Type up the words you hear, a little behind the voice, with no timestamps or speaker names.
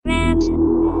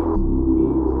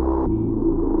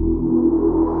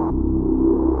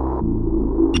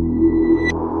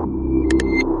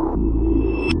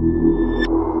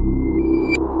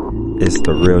It's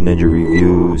the Real Ninja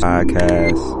Reviews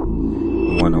podcast.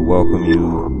 We want to welcome you.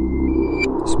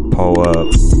 Pull up,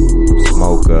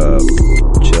 smoke up,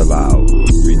 chill out,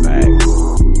 relax,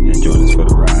 and join us for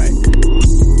the ride.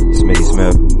 Smitty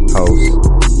Smith,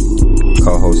 host.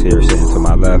 Co-host here sitting to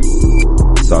my left.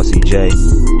 Saucy J.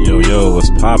 Yo, what's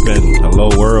poppin'?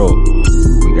 Hello world.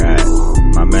 We got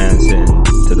my man sitting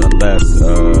to the left,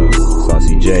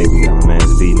 Saucy J. We got my man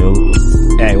B New.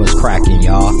 Hey, what's cracking,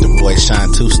 y'all? The boy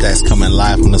Sean Two Stats coming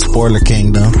live from the Spoiler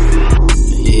Kingdom.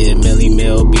 Yeah, Millie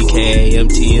Mill, BKA,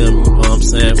 MTM, you know what I'm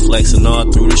saying? Flexing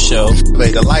all through the show.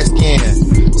 Like the light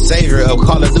skin savior of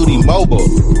Call of Duty Mobile.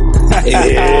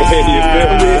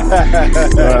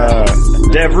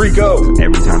 Dev Rico.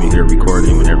 Every time you hear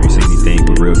recording, whenever you see anything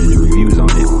with Real Ninja Reviews on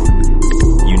it,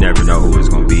 you never know who it's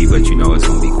going to be, but you know it's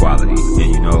going to be quality. And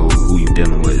you know who you're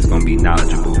dealing with is going to be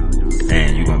knowledgeable.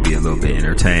 And you're going to be a little bit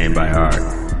entertained by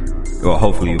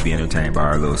hopefully you'll be entertained by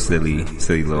our little silly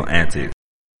little antics.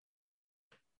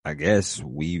 I guess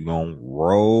we gonna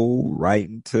roll right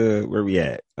into where we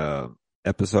at.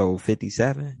 Episode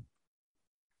 57.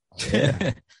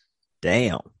 Yeah.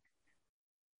 Damn.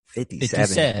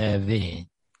 57.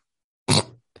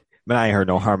 But I ain't heard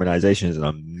no harmonizations in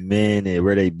a minute.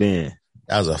 Where they been?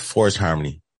 That was a forced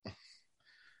harmony.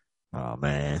 Oh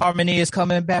man. Harmony is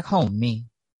coming back home, me.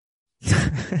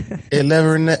 It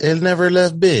never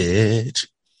left, bitch.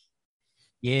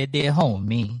 Yeah, it did home,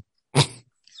 me.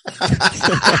 That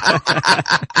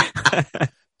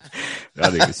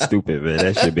nigga stupid, man.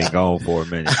 That shit been gone for a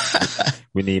minute.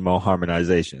 We need more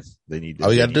harmonizations. All you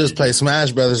gotta do is play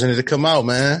Smash Brothers and it'll come out,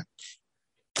 man.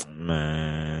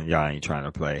 Man, y'all ain't trying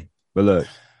to play. But look,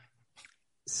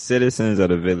 citizens of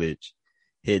the village,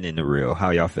 hitting in the real. How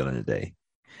y'all feeling today?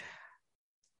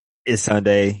 It's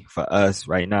Sunday for us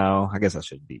right now. I guess I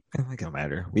shouldn't be. It don't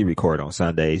matter. We record on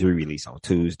Sundays. We release on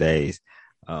Tuesdays.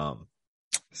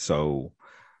 So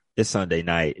it's Sunday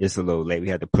night. It's a little late. We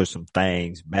had to push some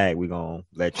things back. We're going to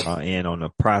let y'all in on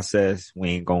the process. We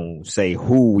ain't going to say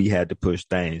who we had to push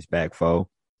things back for.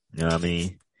 You know what I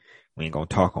mean? We ain't going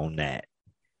to talk on that.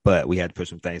 But we had to push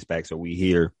some things back. So we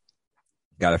here.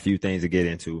 Got a few things to get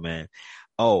into, man.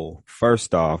 Oh,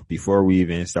 first off, before we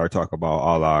even start talking about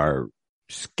all our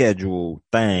scheduled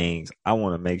things, I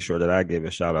want to make sure that I give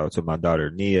a shout out to my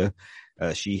daughter, Nia.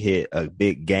 She hit a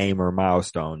big gamer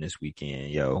milestone this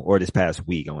weekend, or this past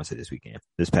week. I want to say this weekend,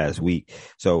 this past week.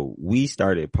 So we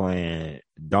started playing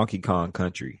Donkey Kong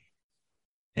Country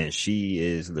and she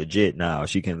is legit now.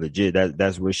 She can legit,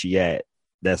 that's where she at.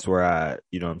 That's where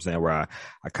where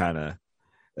I kind of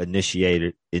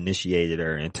initiated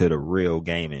her into the real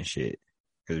gaming shit.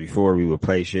 Cause before we would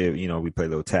play shit, we play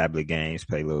little tablet games,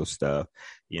 play little stuff,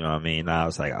 you know what I mean? Now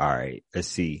it's like, all right, let's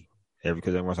see.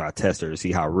 Because every once in a while I test her to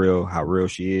see how real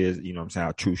she is, you know what I'm saying,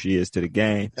 how true she is to the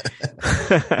game.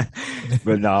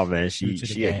 But no, man, she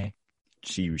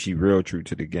real true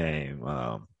to the game.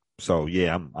 So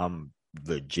yeah, I'm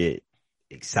legit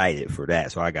excited for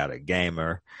that. So I got a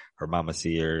gamer. Her mama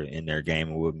see her in there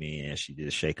gaming with me and she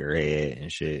just shake her head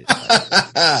and shit.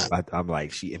 I'm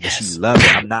like, she loves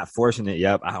it. I'm not forcing it.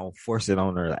 Yep. I don't force it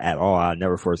on her at all. I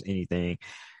never force anything,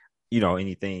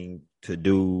 anything to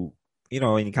do,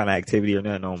 any kind of activity or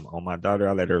nothing on my daughter.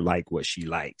 I let her like what she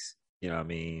likes. You know what I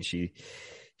mean? She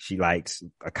likes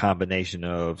a combination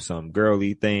of some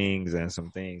girly things and some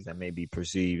things that may be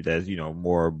perceived as,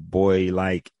 more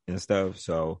boy-like and stuff.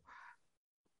 So,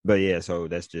 but yeah, so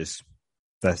that's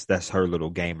her little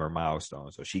gamer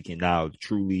milestone. So she can now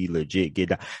truly legit get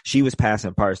down. She was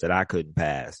passing parts that I couldn't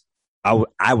pass.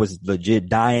 I was legit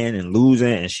dying and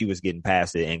losing and she was getting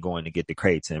past it and going to get the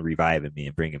crates and reviving me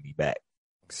and bringing me back.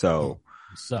 So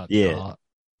yeah. Dog?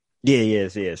 Yeah.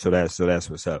 So that's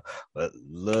what's up. But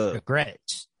look,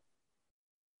 regrets.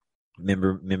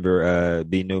 Remember,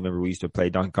 B New. Remember we used to play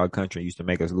Donkey Kong Country. Used to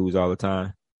make us lose all the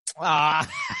time. That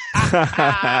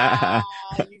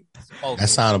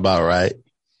sound about right.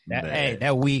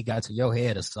 That weed got to your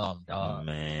head or something, dog.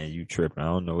 Man, you tripping. I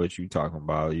don't know what you talking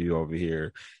about. You over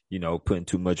here, putting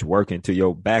too much work into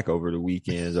your back over the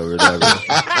weekends or whatever.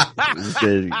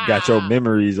 You got your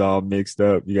memories all mixed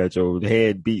up. You got your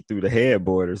head beat through the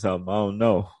headboard or something. I don't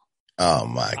know. Oh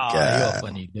my God. You're a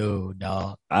funny dude,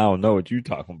 dog. I don't know what you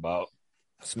talking about.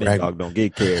 Smith dog don't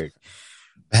get carried.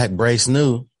 Back brace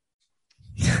new.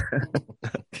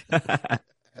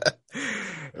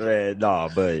 Man, no,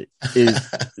 but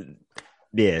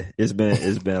it's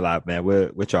been a lot, man.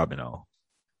 What y'all been on?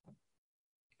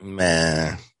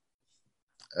 Man,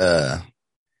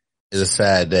 it's a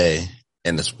sad day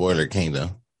in the Spoiler Kingdom.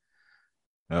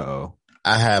 Uh-oh.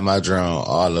 I had my drone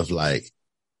all of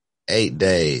 8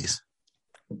 days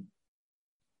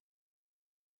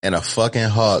and a fucking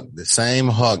hawk, the same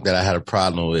hawk that I had a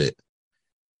problem with,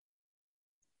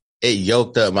 it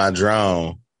yoked up my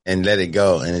drone and let it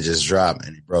go, and it just dropped,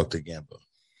 and it broke the gimbal.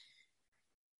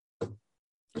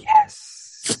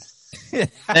 Yes.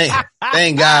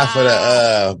 Thank God for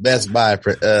the Best Buy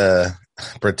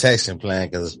protection plan,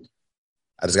 because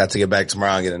I just got to get back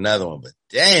tomorrow and get another one. But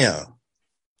damn,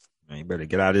 Man, you better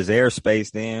get out of his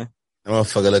airspace then. that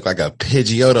motherfucker looked like a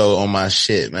Pidgeotto on my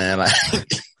shit, man. Like,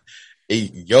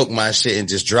 it yoked my shit and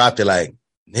just dropped it like,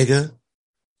 nigga.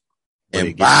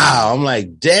 And wow, I'm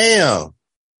like, damn.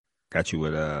 Got you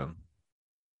with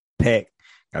Peck.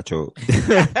 Got your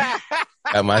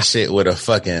Got my shit with a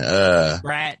fucking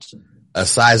Scratch. a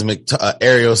seismic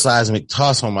aerial seismic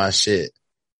toss on my shit.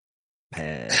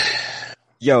 Man.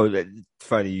 Yo,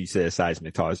 funny you said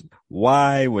seismic toss.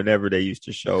 Why, whenever they used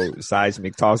to show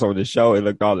seismic toss on the show, it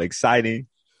looked all exciting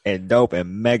and dope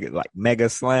and mega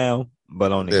slam,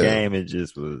 but on the game it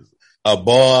just was a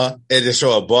ball. It just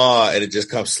show a ball and it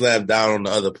just comes slam down on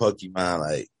the other Pokemon.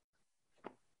 Like,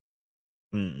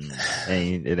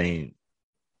 it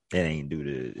ain't do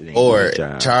the or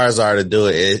Charizard to do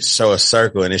it. It show a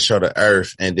circle and it show the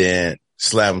earth and then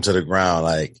slam them to the ground.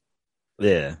 Like,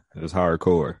 yeah, it was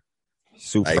hardcore,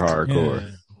 super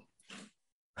hardcore.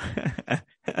 Yeah.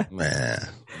 Man,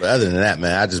 but other than that,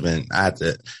 man,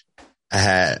 I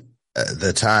had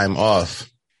the time off,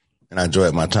 and I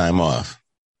enjoyed my time off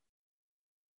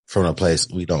from a place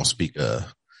we don't speak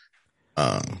of.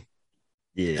 Yeah,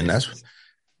 and that's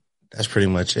pretty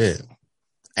much it.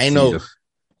 I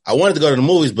wanted to go to the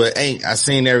movies, but I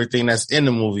seen everything that's in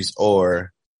the movies,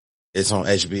 or it's on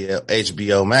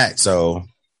HBO Max. So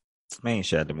we ain't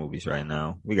shot the movies right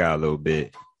now. We got a little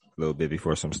bit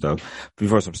before some stuff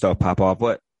pop off.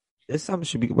 But this something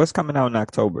should be. What's coming out in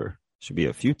October? Should be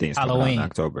a few things coming out in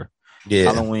October.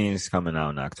 Yeah, Halloween's coming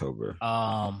out in October.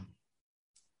 I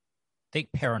think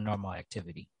Paranormal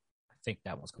Activity. I think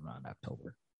that one's coming out in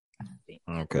October.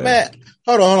 Okay, man.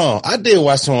 Hold on. I did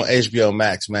watch some on HBO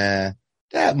Max, man.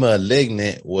 That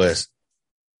Malignant was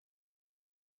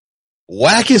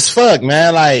whack as fuck,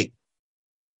 man. Like,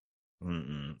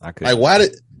 why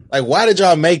did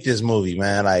y'all make this movie,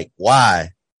 man? Like,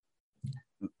 why?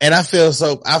 And I feel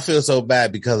so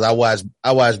bad because I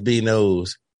watched B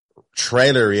News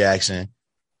trailer reaction,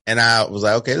 and I was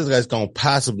like, okay, this guy's gonna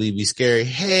possibly be scary.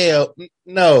 Hell,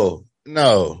 no.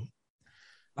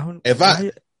 If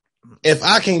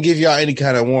I can give y'all any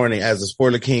kind of warning as a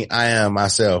spoiler king, I am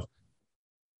myself.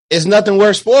 It's nothing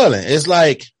worth spoiling. It's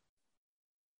like,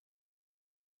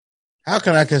 how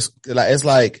can I it's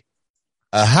like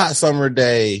a hot summer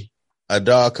day, a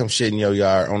dog comes shit in your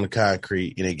yard on the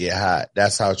concrete and it get hot.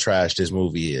 That's how trash this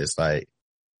movie is. Like,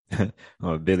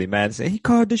 Billy Madison, he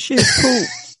called the shit poop.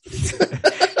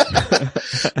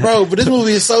 Bro, but this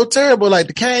movie is so terrible. Like,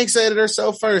 the Kang said it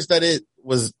herself first that it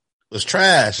was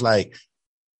trash. Like,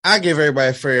 I give everybody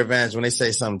a fair advantage when they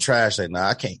say something trash. Like, nah,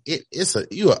 I can't.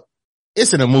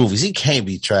 It's in the movies. He can't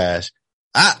be trash.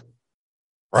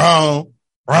 Wrong.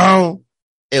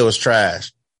 It was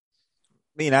trash.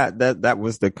 I mean, that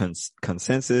was the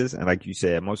consensus. And like you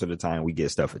said, most of the time we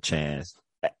get stuff a chance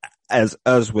as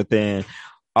us within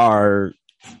our,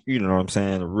 you know what I'm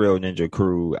saying, the real ninja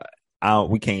crew.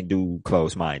 We can't do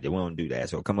close minded. We don't do that.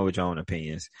 So come up with your own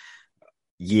opinions.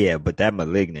 Yeah, but that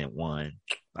Malignant one,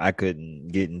 I couldn't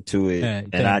get into it,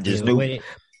 and I just knew.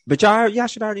 But y'all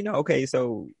should already know. Okay,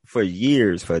 so for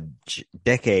years, for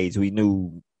decades, we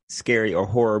knew scary or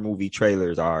horror movie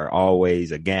trailers are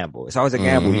always a gamble. It's always a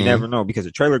gamble. Mm-hmm. You never know, because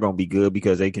the trailer gonna be good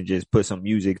because they can just put some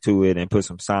music to it and put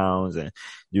some sounds and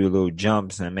do a little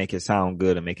jumps and make it sound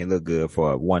good and make it look good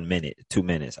for 1 minute, 2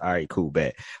 minutes. All right, cool,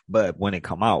 bet. But when it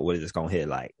come out, what is it gonna hit?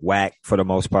 Like whack for the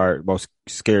most part. Most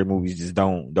scary movies just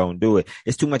don't do it.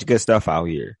 It's too much good stuff out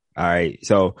here. All right.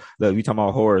 So look, we talking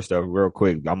about horror stuff real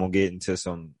quick. I'm gonna get into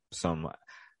some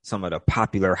of the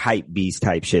popular hype beast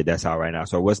type shit that's out right now.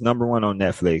 So what's number one on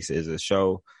Netflix is a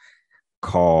show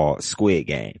called Squid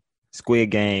Game.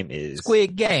 Squid Game is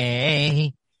Squid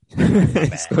Game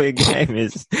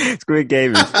is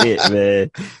it,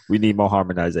 man. We need more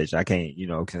harmonization. I can't,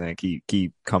 cause I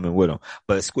keep coming with them.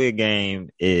 But Squid Game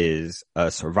is a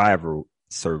survival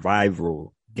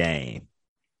game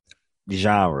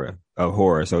genre of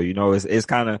horror. So, it's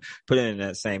kind of put in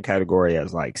that same category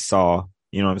as like Saw.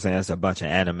 You know what I'm saying? It's a bunch of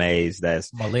animes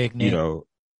that's Malignant.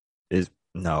 It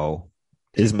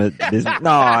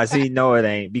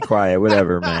ain't. Be quiet.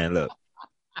 Whatever, man. Look,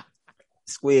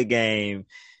 Squid Game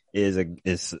is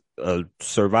a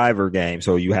survivor game.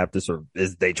 So you have to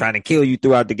they trying to kill you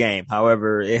throughout the game.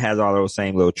 However, it has all those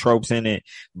same little tropes in it.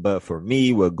 But for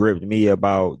me, what gripped me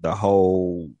about the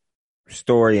whole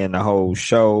story and the whole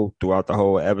show throughout the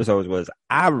whole episodes was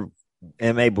I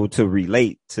am able to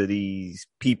relate to these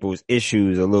people's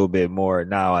issues a little bit more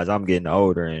now as I'm getting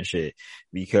older and shit,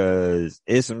 because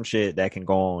it's some shit that can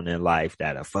go on in life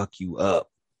that'll fuck you up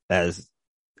as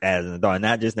an adult,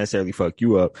 not just necessarily fuck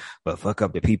you up, but fuck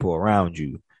up the people around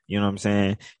you. You know what I'm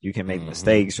saying? You can make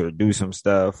mistakes or do some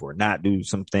stuff or not do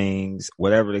some things,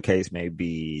 whatever the case may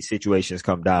be. Situations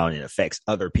come down and affects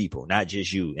other people, not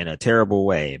just you, in a terrible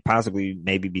way, and possibly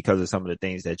maybe because of some of the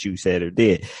things that you said or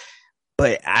did.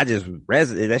 But I just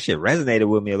that shit resonated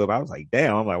with me a little bit. I was like,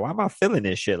 damn, I'm like, why am I feeling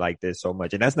this shit like this so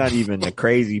much? And that's not even the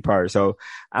crazy part. So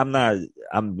I'm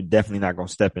definitely not going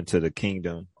to step into the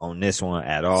kingdom on this one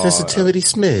at all. Sensitivity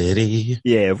Smitty.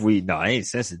 Yeah, I ain't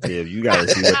sensitive. You got to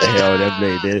see what the hell that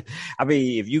play did. I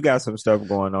mean, if you got some stuff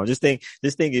going on, just think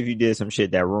if you did some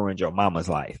shit that ruined your mama's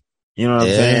life. You know what I'm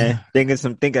saying?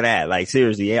 Think of that. Like,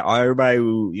 seriously, everybody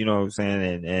who, you know what I'm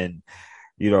saying? And,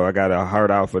 you know, I got a heart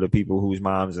out for the people whose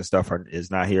moms and stuff is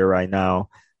not here right now.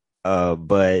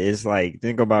 But it's like,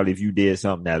 think about if you did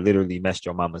something that literally messed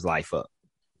your mama's life up.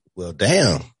 Well,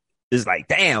 damn. It's like,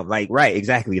 damn, like, right,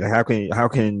 exactly. Like, how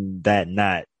can that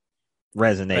not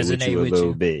resonate with you a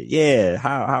little bit? Yeah.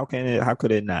 How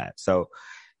could it not? So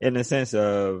in the sense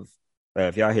of,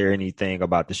 if y'all hear anything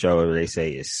about the show, they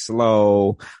say it's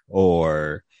slow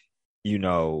or, you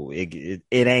know, it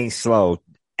ain't slow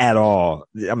at all.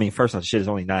 I mean, first off, shit is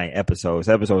only 9 episodes.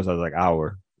 Episodes are like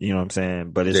hour. You know what I'm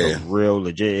saying? But it's a real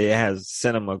legit. It has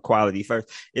cinema quality. First,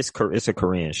 it's a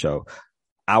Korean show.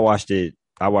 I watched it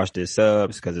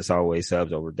subs because it's always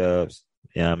subs over dubs.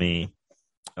 You know what I mean?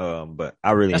 But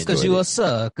I really that's because you a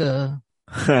sucker.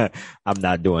 I'm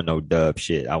not doing no dub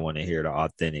shit. I want to hear the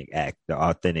authentic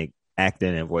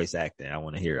acting and voice acting. I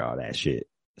want to hear all that shit.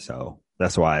 So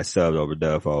that's why I subbed over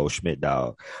dub for old Schmidt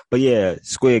Dog. But yeah,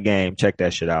 Squid Game, check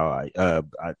that shit out.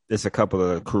 There's a couple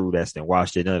of the crew that's then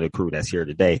watched it. None of the crew that's here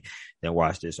today then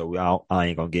watched it. So I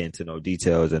ain't gonna get into no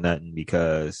details or nothing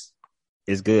because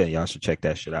it's good. Y'all should check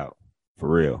that shit out for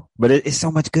real. But it's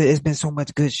so much good. It's been so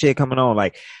much good shit coming on.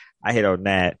 Like I hit on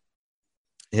that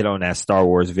Star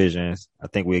Wars Visions. I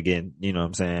think we're getting, you know what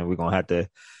I'm saying? We're gonna have to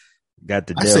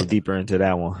delve deeper into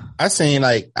that one.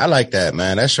 I like that,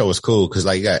 man. That show was cool because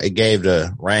like it gave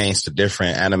the reins to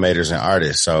different animators and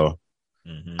artists. So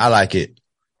I like it.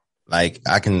 Like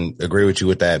I can agree with you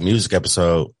with that music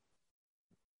episode.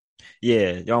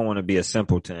 Yeah, y'all want to be a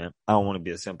simpleton. I don't want to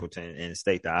be a simpleton and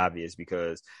state the obvious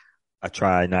because I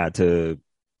try to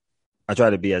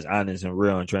be as honest and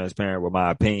real and transparent with my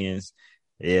opinions.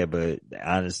 Yeah, but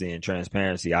honesty and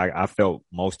transparency, I felt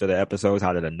most of the episodes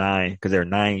out of the 9, because there are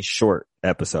 9 short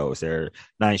episodes. There are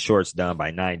 9 shorts done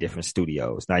by 9 different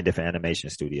studios, 9 different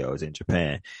animation studios in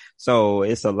Japan. So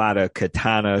it's a lot of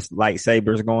katana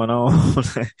lightsabers going on.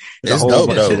 There's a whole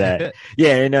bunch of that.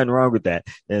 Yeah, ain't nothing wrong with that.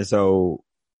 And so,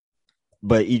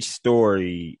 but each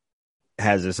story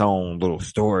has its own little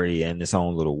story and its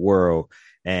own little world.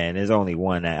 And there's only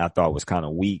one that I thought was kind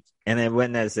of weak. And it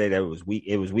wasn't that to say that it was weak.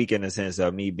 It was weak in the sense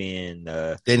of me being,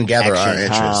 didn't gather our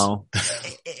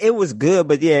interest. It was good,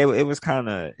 but yeah, it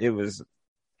was,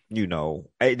 you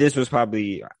know, this was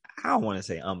probably, I don't want to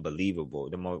say unbelievable,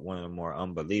 one of the more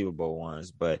unbelievable ones,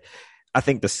 but I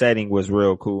think the setting was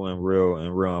real cool and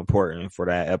real important for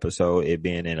that episode. It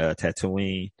being in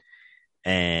Tatooine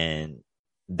and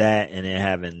that, and then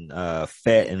having,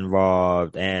 Fett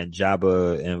involved and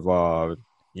Jabba involved.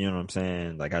 You know what I'm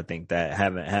saying? Like, I think that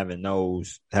having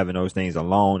those things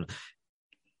alone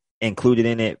included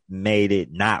in it made it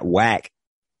not whack.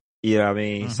 You know what I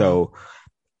mean? So,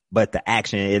 but the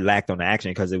action, it lacked on the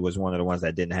action because it was one of the ones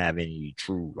that didn't have any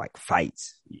true like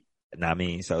fights. You know what I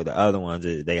mean? So the other ones,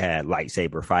 they had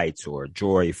lightsaber fights or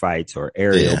droid fights or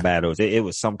aerial battles. It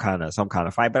was some kind of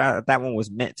fight, but that one was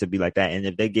meant to be like that. And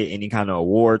if they get any kind of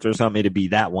awards or something, it'd be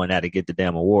that one that'd get the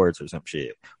damn awards or some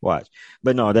shit. Watch.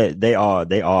 But no, they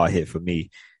all hit for me.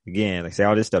 Again, like I say,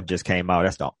 all this stuff just came out.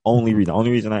 That's the only reason. The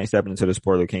only reason I ain't stepping into the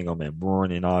spoiler kingdom and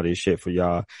ruining all this shit for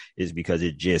y'all is because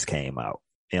it just came out.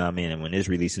 You know what I mean? And when this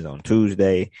releases on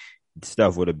Tuesday,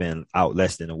 stuff would have been out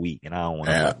less than a week, and I don't want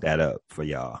to fuck that up for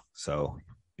y'all. So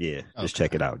yeah, just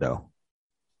check it out though.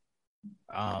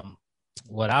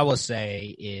 What I would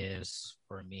say is,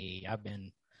 for me, I've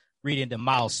been reading the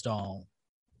Milestone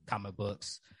comic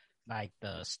books. Like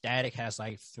the Static has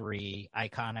like 3,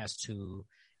 Icon has 2,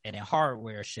 and then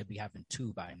Hardware should be having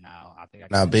 2 by now. I think.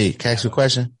 Now, B, can I ask you a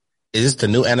question? Is this the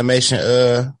new animation?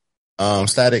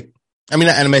 Static. I mean,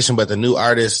 not animation, but the new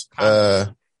artist.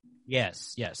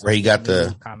 Yes. Where he got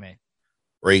the comment.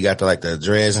 Where he got the like the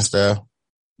dreads and stuff.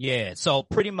 Yeah. So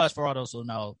pretty much for all those who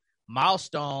know,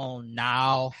 Milestone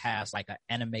now has like an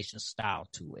animation style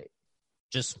to it.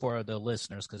 just for the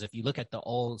listeners, because if you look at the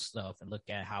old stuff and look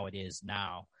at how it is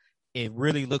now, it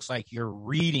really looks like you're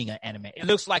reading an anime. It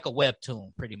looks like a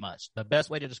webtoon, pretty much. The best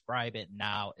way to describe it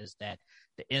now is that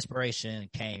the inspiration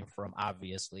came from,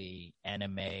 obviously,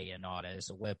 anime and all that. It's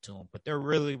a webtoon, but they're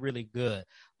really, really good.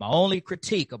 My only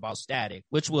critique about Static,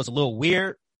 which was a little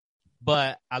weird,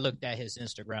 but I looked at his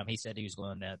Instagram. He said he was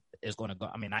going to,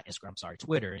 not Instagram, sorry,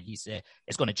 Twitter. And he said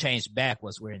it's going to change back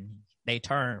was when they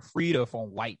turned Frida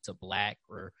from white to black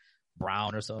or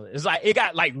brown or so. It's like, it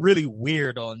got like really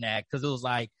weird on that, because it was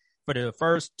like, for the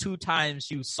first 2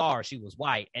 times you saw her, she was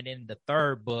white. And in the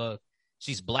third book,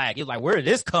 she's black. You're like, where did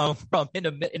this come from?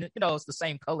 It's the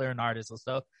same color and artist and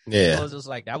stuff. Yeah. So it was just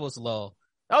like, that was a little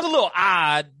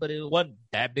odd, but it wasn't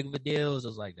that big of a deal. It was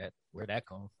just like that, where that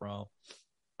come from.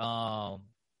 I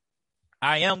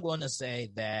am going to say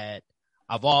that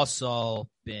I've also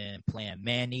been playing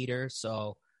Maneater.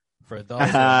 So for those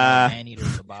who know,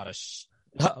 Maneater's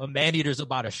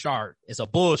about a shark. It's a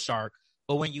bull shark.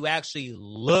 But when you actually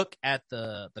look at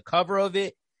the cover of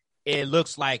it, it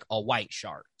looks like a white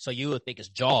shark. So you would think it's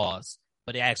Jaws,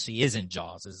 but it actually isn't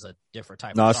Jaws. It's a different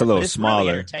type of shark. No, it's a little it's smaller.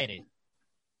 Really entertaining.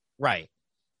 Right.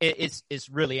 It's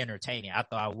really entertaining. I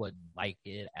thought I wouldn't like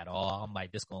it at all. I'm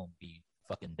like, this going to be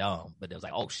fucking dumb. But it was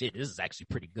like, oh shit, this is actually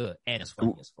pretty good. And it's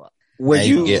funny as fuck. Would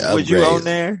you on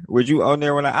there? Would you on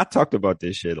there when I talked about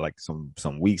this shit like some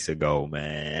weeks ago,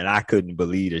 man? And I couldn't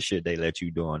believe the shit they let you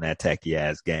do on that tacky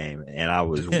ass game. And I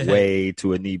was way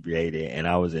too inebriated, and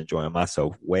I was enjoying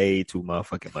myself way too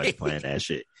motherfucking much playing that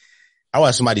shit. I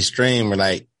watched somebody stream and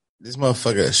like, this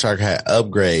motherfucker shark had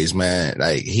upgrades, man.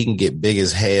 Like, he can get big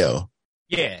as hell.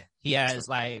 Yeah, he has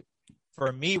like,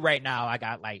 for me right now, I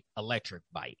got like electric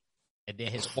bite. And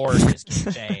then his organs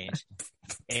can change.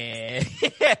 And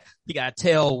he got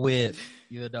tail whip,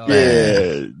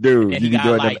 Yeah, dude. And he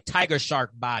got like tiger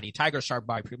shark body. Tiger shark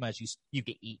body, pretty much you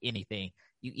can eat anything.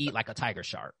 You eat like a tiger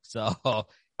shark. So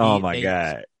my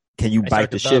God. Can you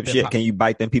bite the ships yet? Can you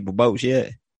bite them people boats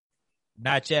yet?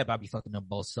 Not yet, but I'll be fucking them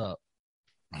boats up.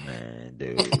 Man,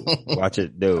 dude.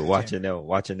 Watching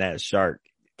that shark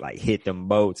like hit them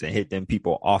boats and hit them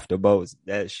people off the boats.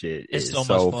 That shit is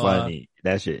so funny.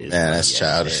 That shit is that's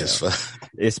childish as fuck.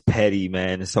 It's petty,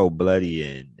 man. It's so bloody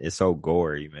and it's so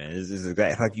gory, man. It's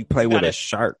exactly like you play with a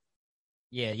shark.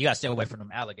 Yeah, you gotta stay away from them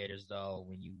alligators though.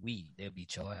 When you weed, they'll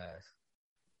beat your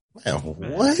ass. Man,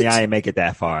 what? See, I ain't make it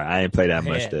that far. I ain't play that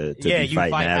much to be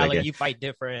fighting alligators. You fight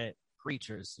different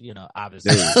creatures,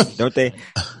 obviously. Dude,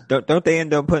 don't they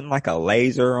end up putting like a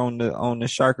laser on the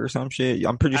shark or some shit?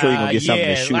 I'm pretty sure you're gonna get something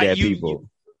to shoot at people.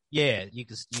 You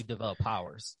develop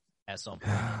powers at some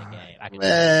point in the game.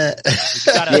 Man.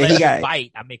 You gotta let him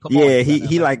fight. I mean, come on. Yeah,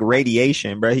 he like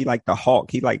radiation, bro. He like the Hulk.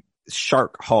 He like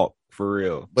Shark Hulk for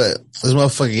real. But this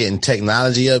motherfucker getting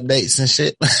technology updates and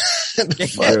shit.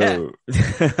 Dude.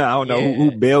 I don't know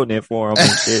who building it for him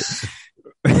and shit.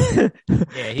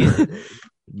 Yeah,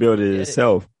 build it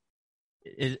itself.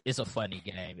 It's a funny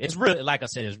game. It's really, like I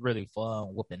said, it's really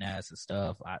fun whooping ass and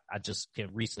stuff. I just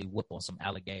can recently whoop on some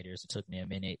alligators. It took me a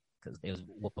minute because they was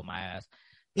whooping my ass.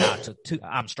 Now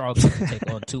I'm struggling to take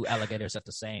on 2 alligators at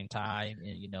the same time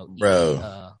and,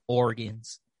 bro,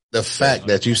 organs. The fact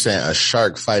that you saying a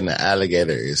shark fighting an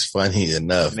alligator is funny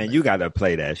enough. Man, you gotta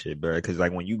play that shit, bro. Because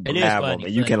like when you grab them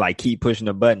and you can like keep pushing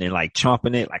the button and like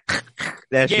chomping it, like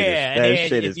that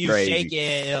shit is crazy. Shake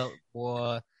it,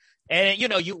 boy. And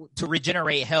to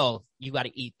regenerate health, you got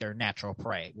to eat their natural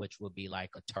prey, which would be like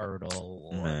a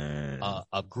turtle or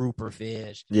a grouper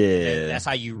fish. Yeah, and that's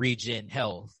how you regen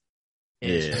health.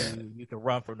 You can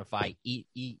run from the fight, eat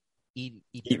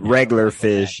regular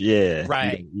fish. Yeah,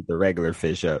 right. Eat the regular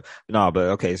fish up. No,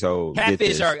 but okay. So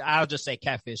catfish I'll just say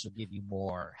catfish will give you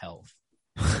more health.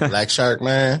 Black shark,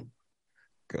 man.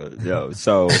 Yo,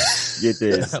 so get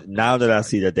this. Now that I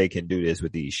see that they can do this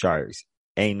with these sharks,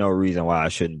 ain't no reason why I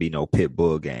shouldn't be no pit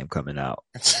bull game coming out.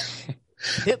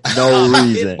 No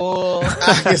reason.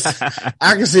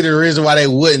 I can see the reason why they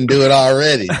wouldn't do it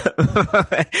already.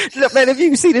 Look, man, if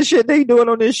you see the shit they doing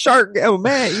on this shark,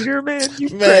 man, eater, man,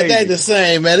 they ain't the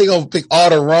same, man. They gonna pick all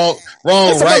the wrong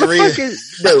right reason.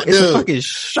 Dude, it's a fucking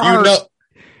shark.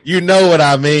 You know what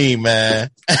I mean, man.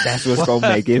 That's what's gonna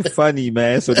make it funny,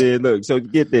 man. So then, look, so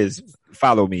get this.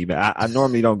 Follow me, man. I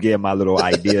normally don't get my little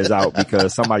ideas out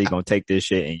because somebody gonna take this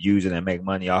shit and use it and make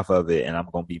money off of it, and I'm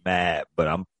gonna be mad. But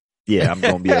I'm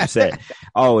gonna be upset.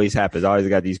 Always happens. Always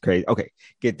got these crazy. Okay,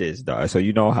 get this, dog. So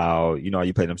you know how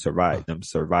you play them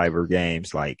survivor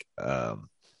games like Dead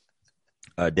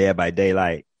by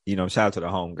Daylight. Shout out to the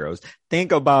homegirls.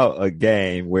 Think about a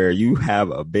game where you have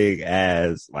a big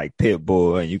ass like pit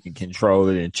bull and you can control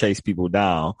it and chase people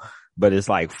down. but it's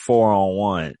like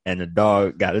 4-on-1 and the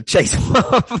dog got to chase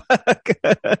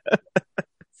motherfucker.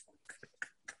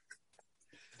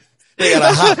 They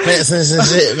got a hot fences and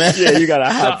shit, man. Yeah, you got a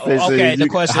hot fences. Okay, the You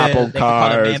question hop is, on they can call a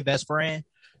cars. man best friend.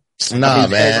 Nah,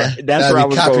 man. That's where I That'd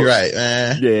be was copyright,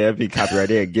 man. Yeah, it'd be copyright.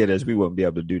 They'd get us. We wouldn't be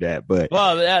able to do that. But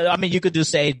Well, I mean, you could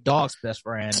just say dog's best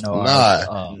friend. Or,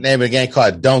 Name of the game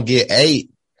called Don't Get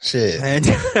Ate. Shit.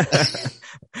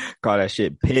 call that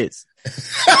shit pits.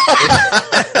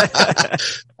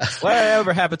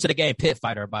 Whatever happened to the game Pit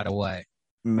Fighter, by the way?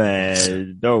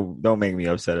 Man, don't make me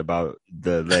upset about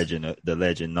the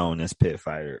legend known as Pit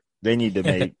Fighter. They need to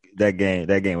make that game.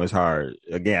 That game was hard.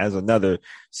 Again, as another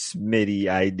Smitty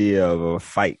idea of a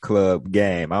fight club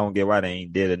game. I don't get why they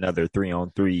ain't did another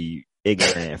 3-on-3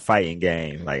 ignorant fighting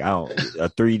game. Like a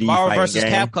 3D Marvel fighting vs.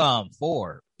 game. Capcom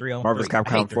 4. 3-on-3. Marvel vs.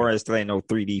 Capcom 4 is still ain't no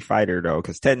 3D fighter though,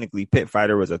 because technically Pit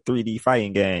Fighter was a 3D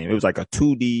fighting game. It was like a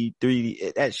 2D,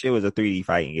 3D. That shit was a 3D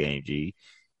fighting game. G.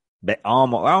 But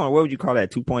almost, I don't know, what would you call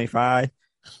that? 2.5.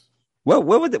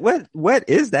 What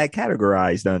is that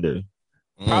categorized under?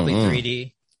 Probably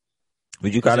 3D.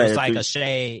 Would you call that it's like a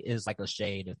shade? It's like a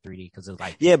shade of 3D because it's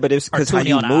like yeah, but it's because how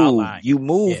you on the move, outline.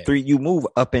 you move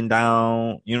up and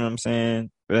down. You know what I'm saying?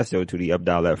 But that's still 2D, up,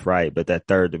 down, left, right. But that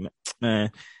third,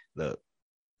 man, look,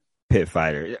 Pit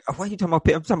Fighter. What are you talking about?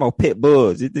 I'm talking about Pit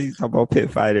Bulls. You think you talking about Pit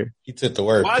Fighter? He took the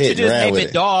word why don't pit you and just ran name with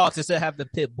it dogs instead of have the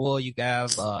pit bull? You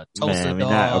got Tulsa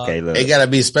dog. Okay, look. It gotta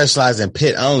be specialized in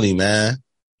pit only, man.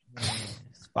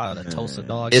 It's probably the Tulsa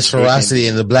dog. Its ferocity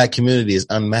in the black community is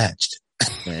unmatched.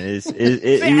 Man,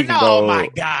 you Man, can oh go. my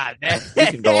god, man. You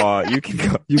can go on. You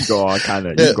can go on kind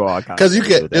of. You go on kind of. Because you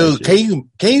can, dude.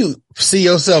 Can you see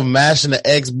yourself mashing the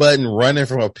X button, running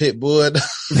from a pit bull?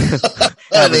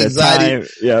 Having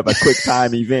Anxiety. a quick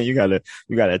time event. You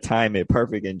gotta time it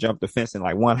perfect and jump the fence in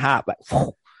like one hop, like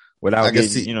without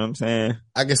getting, you know what I'm saying?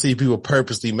 I can see people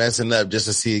purposely messing up just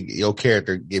to see your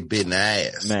character get bit in the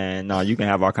ass. Man, no, you can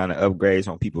have all kind of upgrades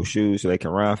on people's shoes so they can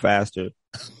run faster.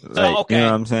 Like, okay. you know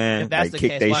what I'm saying? If that's Like the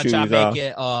kick case, their why don't shoes y'all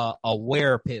make off. it a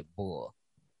wear pit bull?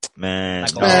 Man,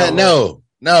 Like a Man, no.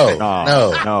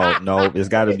 No. It's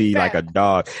got to be like a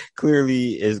dog.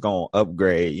 Clearly, it's gonna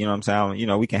upgrade. You know what I'm saying? You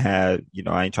know, we can have. You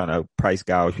know, I ain't trying to price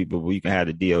gouge people, but you can have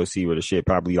the DLC with a shit,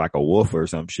 probably like a wolf or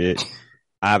some shit.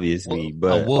 Obviously,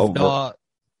 but a wolf dog.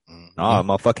 No,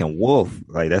 motherfucking wolf.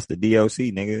 Like that's the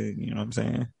DLC, nigga. You know what I'm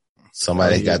saying?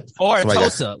 Somebody got Or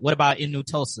Tulsa. What about a new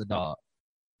Tulsa dog?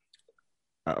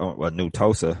 A new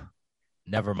Tulsa.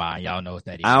 Never mind. Y'all know what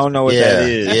that is. I don't know what that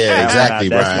is. Yeah, exactly,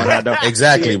 That's Brian. when I don't.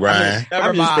 Exactly, Brian.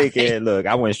 I'm just thinking. Look,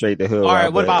 I went straight to hood. All right.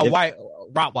 route, What but about if- white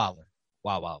Rottweiler?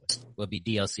 Rottweiler will be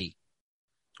DLC.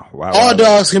 Wow, All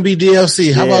dogs can be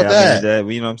DLC. How about that?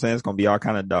 You know what I'm saying? It's gonna be all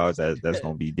kind of dogs that's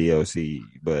gonna be DLC,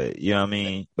 but you know what I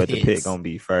mean? But the pit gonna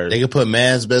be first. They could put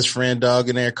man's best friend dog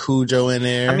in there, Cujo in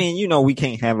there. I mean, you know, we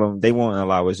can't have them. They won't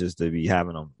allow us just to be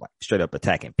having them like straight up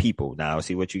attacking people. Now,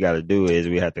 see what you got to do is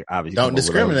we have to obviously Don't come up with a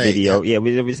discriminate. video. Yeah,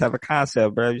 we just have a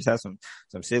concept, bro. We just have some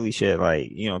silly shit like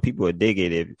you know people would dig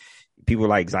it if people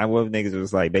like what if niggas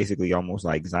was like basically almost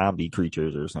like zombie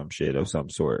creatures or some shit of some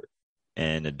sort.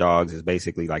 And the dogs is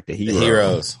basically like the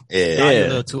heroes. Yeah. Y'all a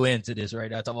little too into this right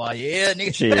now. Talking about, yeah,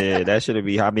 nigga. Shit, that should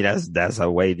be. I mean, that's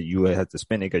a way that you would have to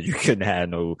spend it because you couldn't have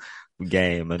no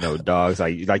game or no dogs.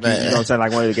 Like you know what I'm saying?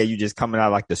 Like one of the games, you just coming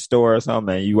out like the store or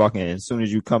something, and you walk in. As soon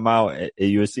as you come out, and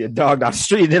you see a dog down the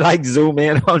street, and they like zoom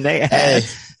in on their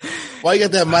ass. Hey, why you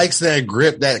got that mic stand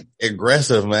grip that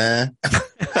aggressive, man?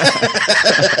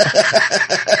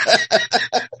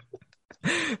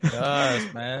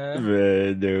 Gosh, man.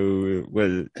 Man, dude,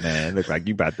 look like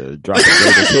you about to drop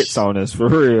the hits on us for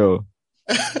real.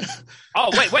 Oh,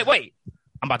 wait.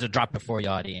 I'm about to drop it for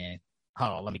y'all then.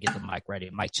 Hold on, let me get the mic ready.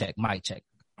 Mic check. All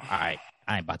right.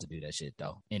 I ain't about to do that shit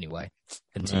though. Anyway,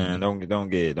 continue. Man, don't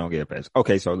get past.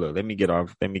 Okay, so look, let me get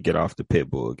off the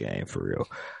Pitbull game for real.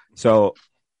 So,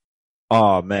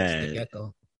 oh man,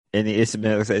 and it's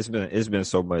been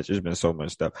so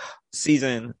much stuff.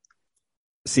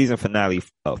 Season finale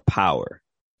of Power.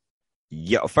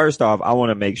 Yo, first off, I want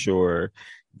to make sure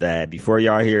that before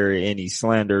y'all hear any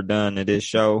slander done to this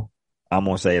show, I'm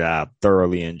going to say that I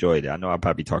thoroughly enjoyed it. I know I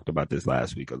probably talked about this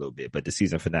last week a little bit, but the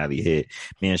season finale hit.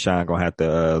 Me and Sean going to have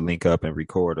to link up and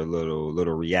record a little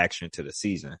reaction to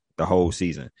the whole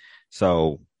season.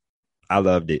 So I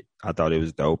loved it. I thought it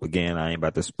was dope. Again, I ain't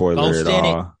about to spoiler it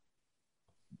all.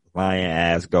 Lion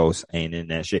ass Ghost ain't in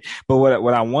that shit. But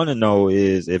what I want to know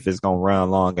is if it's going to run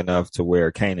long enough to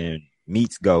where Kanan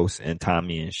meets Ghost and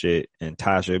Tommy and shit and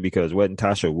Tasha, because wasn't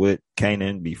Tasha with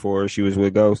Kanan before she was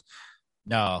with Ghost?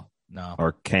 No.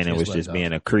 Or Kanan was just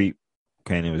being a creep.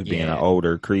 Kanan was being an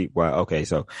older creep. Well, okay,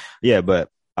 so yeah, but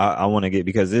I want to get,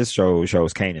 because this shows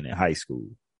Kanan in high school.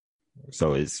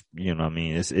 So it's, you know what I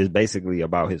mean? It's basically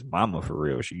about his mama for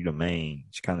real. She's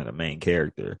kind of the main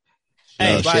character.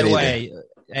 Hey, No, by shit the either. way,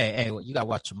 hey, you gotta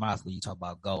watch your mouth when you talk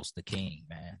about Ghost, the King,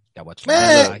 man. You gotta watch your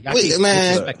Man, mouth. Y'all wait, keep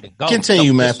man, disrespecting Ghost. Continue,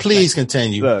 Don't man. disrespect Please him.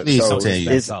 continue. Look, Please so continue.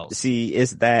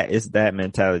 it's that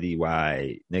mentality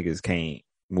why niggas can't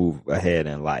move ahead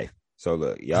in life. So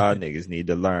look, y'all niggas need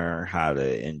to learn how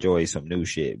to enjoy some new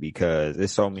shit, because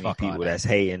there's so many Fuck all people that. that's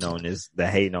hating on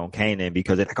Kanan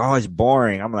because they're like, oh, it's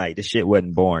boring. I'm like, this shit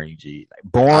wasn't boring, G. Like,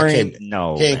 boring?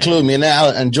 No. Can't man. include me, and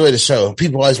I enjoy the show.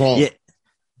 People always want, Yeah.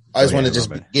 want Go to ahead, just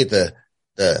Robert. get the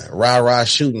rah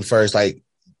shooting first. Like,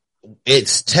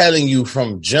 it's telling you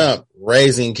from jump,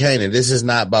 raising Kanan. This is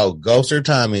not about Ghost or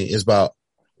Tommy. It's about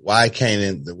why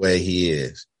Kanan the way he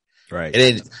is. Right.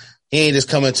 He ain't just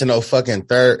coming to no fucking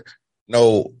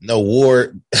no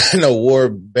war, no war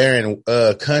bearing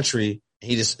country.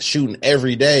 He just shooting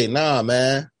every day. Nah,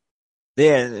 man.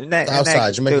 Yeah, and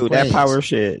Outside, Jamaica dude, that Plains.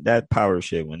 power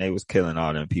shit, when they was killing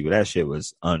all them people, that shit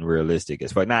was unrealistic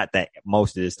as fuck. Not that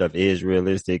most of this stuff is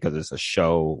realistic, because it's a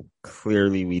show.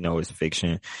 Clearly, we know it's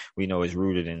fiction. We know it's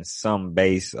rooted in some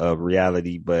base of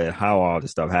reality, but how all the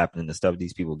stuff happening, the stuff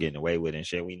these people getting away with and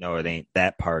shit, we know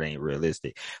that part ain't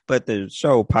realistic. But the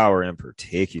show Power in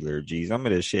particular, geez, some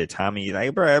of the shit, Tommy,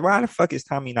 like, bro, why the fuck is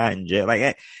Tommy not in jail?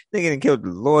 Like, they done killed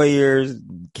lawyers,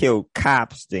 killed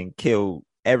cops, then killed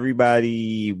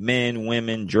everybody, men,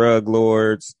 women, drug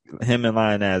lords, him and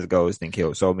Lionel Ghost, and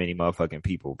killed so many motherfucking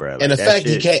people, bro. Like, And the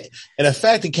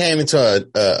fact he came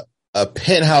into a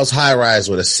penthouse high rise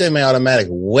with a semi-automatic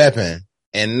weapon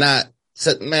and not,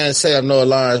 man, set up no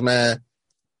alarms, man.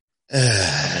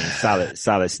 I mean,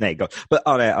 solid snake. But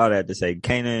all that to say,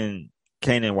 Kanan,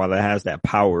 while it has that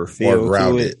power feel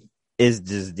to it, it's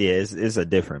just, it's a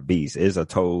different beast. It's a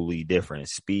totally different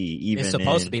speed. Even It's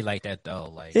supposed to be like that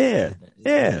though. Like, yeah.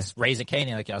 It's raising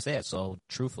Kanan, like y'all said. So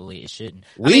truthfully, it shouldn't.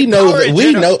 We know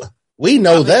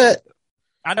that.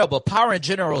 I know, but Power in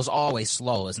general is always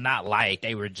slow. It's not like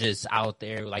they were just out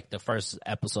there like the first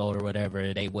episode or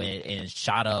whatever. They went and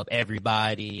shot up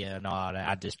everybody and all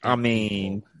that.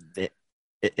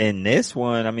 In this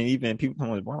one, I mean, even people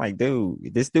was like,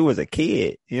 dude, this dude was a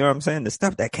kid. You know what I'm saying? The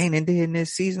stuff that Kanan did in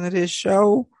this season of this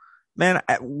show, man,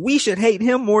 we should hate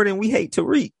him more than we hate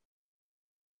Tariq.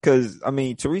 Cause, I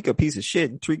mean, Tariq a piece of shit,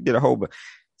 and Tariq did a whole, but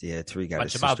yeah, Tariq got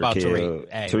his sister killed.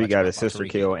 Tariq got his sister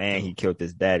killed, and he killed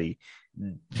his daddy.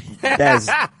 That's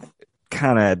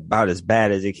kind of about as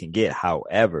bad as it can get.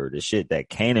 However, the shit that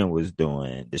Kanan was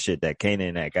doing, the shit that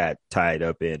Kanan that got tied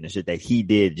up in, the shit that he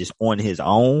did just on his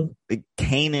own,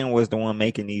 Kanan was the one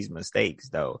making these mistakes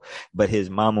though, but his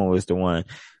mama was the one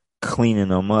cleaning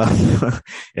them up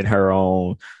in her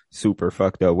own super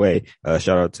fucked up way.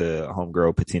 Shout out to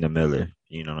homegirl Patina Miller.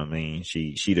 You know what I mean?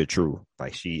 She the truth.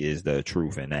 Like, she is the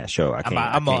truth in that show.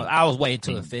 I was waiting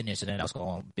till it finished, and then I was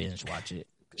going to binge watch it.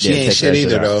 She ain't shit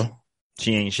either though.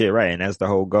 She ain't shit, right? And that's the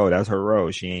whole goal. That's her role.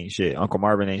 She ain't shit. Uncle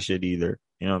Marvin ain't shit either.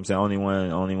 You know what I'm saying?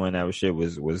 Only one that was shit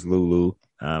was Lulu.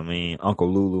 I mean,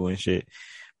 Uncle Lulu and shit.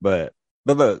 But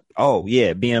look, oh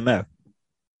yeah, BMF.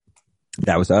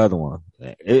 That was the other one.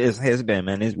 It's been,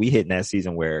 man. We hitting that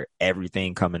season where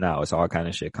everything coming out. It's all kind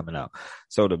of shit coming out.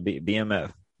 So the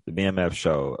BMF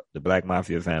show, the Black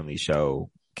Mafia Family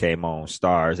show, came on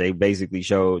Stars. They basically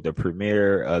showed the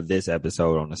premiere of this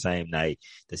episode on the same night,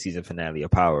 the season finale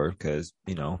of Power, because,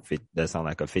 you know, that sounds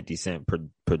like a 50 Cent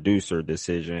producer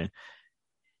decision.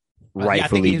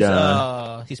 Rightfully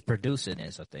done. He's producing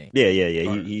this, I think. Yeah.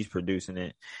 He's producing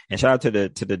it. And shout out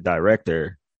to the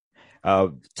director,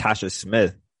 Tasha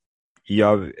Smith.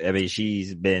 Y'all, I mean,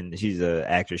 she's an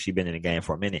actress. She's been in the game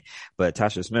for a minute. But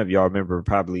Tasha Smith, y'all remember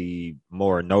probably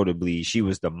more notably, she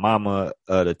was the mama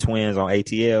of the twins on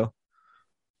ATL.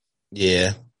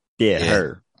 Yeah,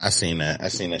 her. I seen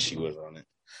that she was on it.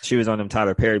 She was on them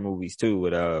Tyler Perry movies too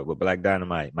with Black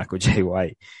Dynamite, Michael J.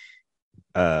 White.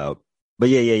 But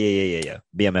yeah.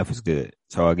 BMF was good.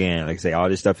 So again, like I say, all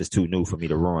this stuff is too new for me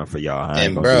to ruin for y'all. I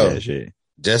ain't gonna do that shit.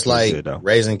 Just like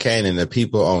Raising Kanan, the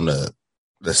people on the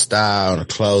style and the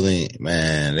clothing,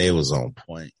 man, they was on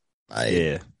point. Like,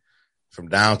 yeah. From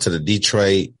down to the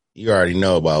Detroit, you already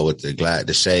know about what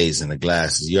the shades and the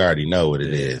glasses. You already know what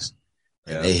it is.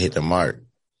 And they hit the mark.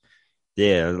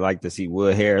 Yeah, I'd like to see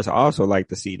Wood Harris. I also like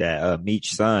to see that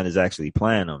Meech's son is actually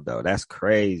playing them though. That's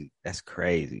crazy.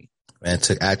 Man,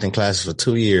 took acting classes for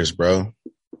 2 years, bro.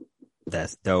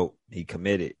 That's dope. He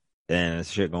committed. Then this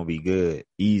shit gonna be good,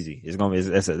 easy. It's gonna be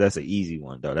that's an easy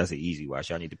one though. That's an easy watch.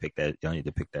 Y'all need to pick that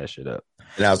shit up.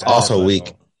 And that was also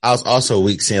week. I was also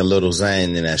weak seeing Little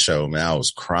Zane in that show, man. I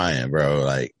was crying, bro.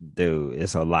 Like, dude,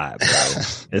 it's a lot, bro.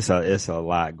 it's a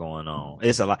lot going on.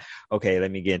 It's a lot. Okay,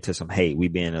 let me get into some hate. We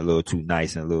being a little too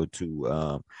nice and a little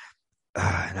too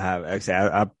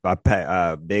I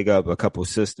big up a couple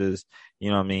sisters.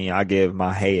 You know what I mean? I give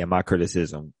my hate and my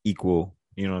criticism equal.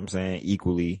 You know what I'm saying?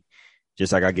 Equally,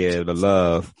 just like I give the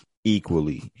love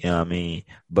equally. You know what I mean?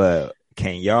 But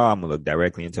can y'all? I'm gonna look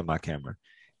directly into my camera.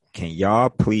 Can y'all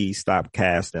please stop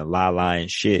casting la and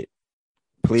shit?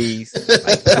 Please,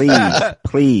 like,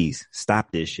 please stop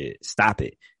this shit. Stop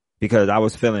it. Because I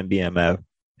was feeling BMF.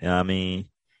 You know what I mean?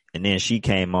 And then she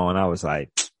came on. I was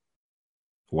like,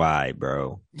 why,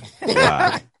 bro?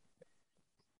 Why?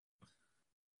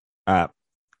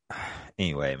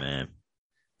 Anyway, man.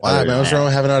 Why, man? What's wrong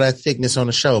with having all that thickness on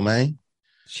the show, man?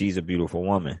 She's a beautiful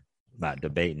woman. Not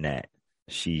debating that.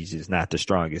 She's just not the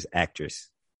strongest actress.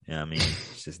 You know what I mean?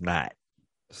 It's just not.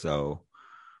 So,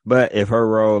 but if her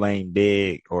role ain't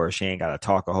big, or she ain't got to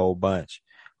talk a whole bunch,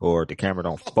 or the camera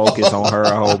don't focus on her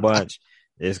a whole bunch,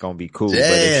 it's going to be cool.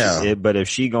 Damn. But if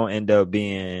she going to end up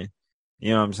being, you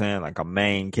know what I'm saying, like a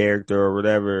main character or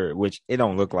whatever, which it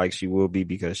don't look like she will be,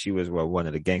 because she was one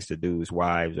of the gangster dude's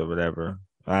wives or whatever.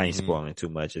 I ain't spoiling too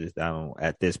much. I don't,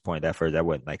 at this point, that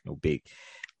wasn't like no big,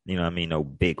 you know what I mean, no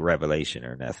big revelation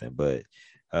or nothing. But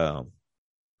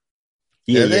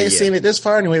they ain't seen it this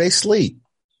far anyway. They sleep.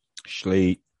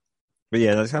 But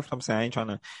yeah, that's what I'm saying. I ain't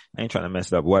trying to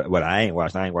mess it up. What I ain't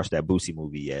watched that Boosie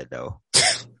movie yet, though.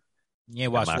 You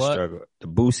ain't watched what? Struggle. The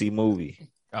Boosie movie.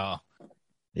 Oh.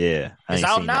 Yeah. It's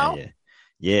out now? Yet.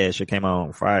 Yeah, it should came out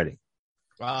on Friday.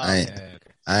 Oh, I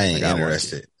ain't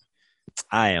interested.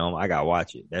 I am. I gotta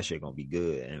watch it. That shit gonna be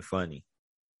good and funny.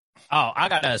 Oh, I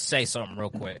gotta say something real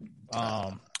quick.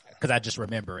 Because I just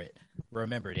remembered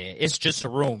it. It's just a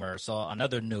rumor. So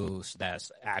another news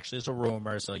that's actually it's a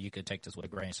rumor. So you could take this with a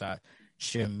grain of salt.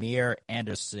 Shamir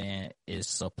Anderson is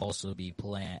supposed to be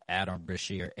playing Adam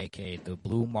Brashear, aka the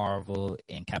Blue Marvel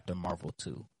in Captain Marvel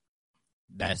 2.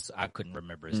 I couldn't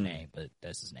remember his name, but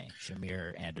that's his name,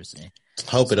 Shamir Anderson.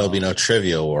 Hope it don't be no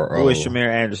trivial or. Who is Shamir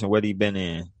Anderson? What he been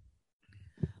in?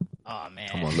 Oh man,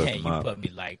 you put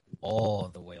me like all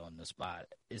the way on the spot.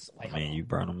 It's like, man, you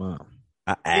brought him up.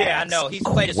 I know he's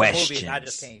played in some movies. I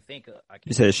just can't think of.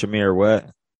 You said Shamir what?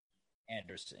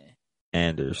 Anderson.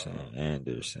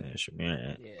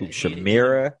 Shamira. Yeah,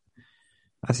 Shamira.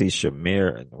 I see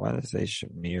Shamira. Why did I say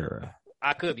Shamira?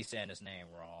 I could be saying his name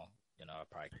wrong. You know, I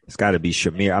probably. It's got to be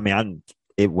Shamir. I mean,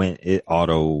 it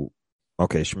auto.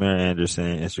 Okay, Shamir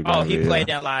Anderson. Instagram. Oh, he played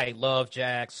in like Love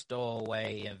Jack,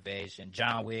 Stowaway, Invasion,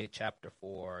 John Wick Chapter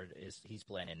 4. He's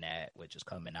playing in that, which is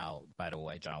coming out. By the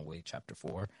way, John Wick Chapter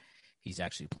 4. He's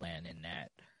actually playing in that.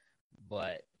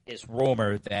 But it's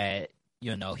rumored that,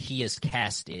 he is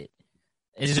casted.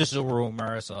 It's just a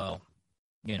rumor, so,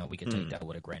 we can take that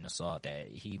with a grain of salt that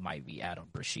he might be Adam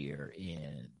Brashear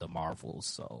in the Marvels.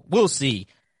 So we'll see.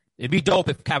 It'd be dope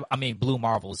if, Blue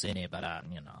Marvel's in it, but I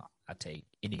take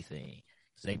anything.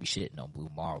 Cause they be shitting on Blue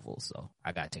Marvel, so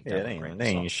I gotta take that. Yeah, they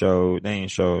ain't showed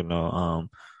no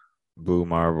Blue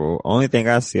Marvel. Only thing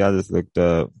I see, I just looked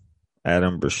up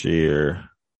Adam Brashear.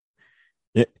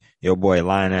 Your boy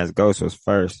Lion Ass Ghost was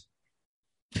first.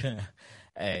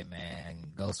 Hey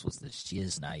man, Ghost was the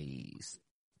shiznai's.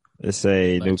 They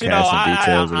say new casting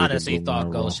details. I honestly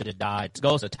thought Ghost should have died.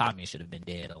 Ghost or Tommy should have been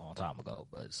dead a long time ago,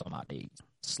 but somehow they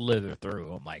slithered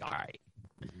through. I'm like, all right.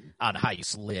 I don't know how you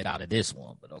slid out of this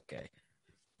one, but okay.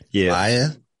 Yeah.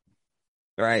 Lion?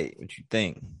 Right. What you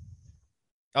think?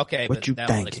 Okay, what but you that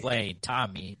thinking? will explain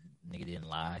Tommy. Nigga didn't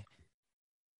lie.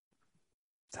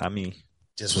 Tommy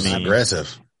just was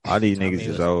aggressive. All these niggas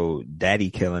is old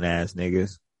daddy killing ass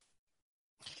niggas.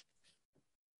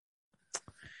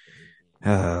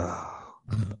 But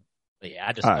yeah,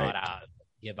 I just thought I'd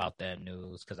give out that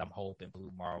news because I'm hoping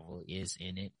Blue Marvel is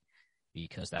in it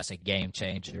because that's a game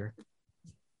changer.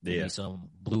 We need some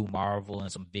Blue Marvel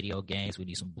and some video games. We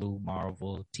need some Blue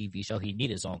Marvel TV show. He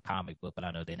needs his own comic book, but I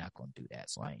know they're not going to do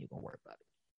that, so I ain't going to worry about it.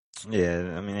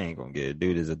 Yeah, I mean, they ain't going to get it.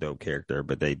 Dude is a dope character,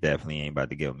 but they definitely ain't about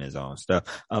to give him his own stuff.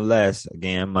 Unless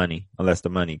the money is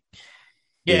right.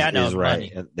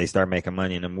 Money. They start making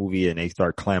money in the movie and they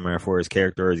start clamoring for his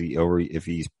character if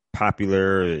he's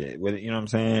popular, you know what I'm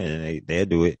saying? And they'll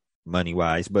do it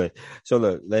money-wise. But, so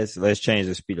look, let's change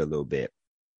the speed a little bit.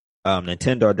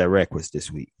 Nintendo Direct was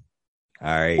this week. All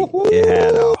right. Woo-hoo! It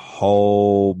had a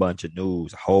whole bunch of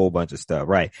news, a whole bunch of stuff.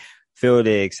 Right. Feel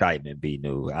the excitement, B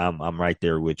New. I'm right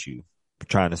there with you.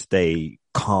 Trying to stay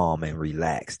calm and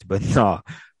relaxed. But no,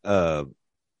 I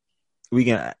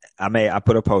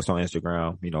put a post on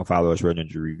Instagram, follow us Red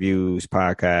Ninja Reviews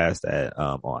podcast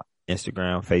on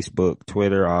Instagram, Facebook,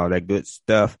 Twitter, all that good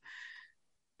stuff.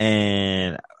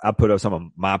 And I put up some of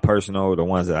my personal, the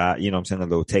ones that I, you know what I'm saying, the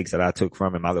little takes that I took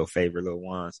from it, my little favorite little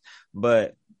ones.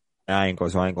 But I ain't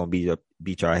gonna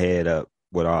beat your head up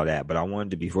with all that. But I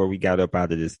wanted to, before we got up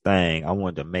out of this thing, I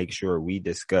wanted to make sure we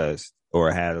discussed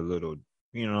or had a little,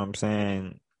 you know what I'm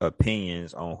saying,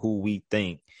 opinions on who we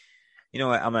think. You know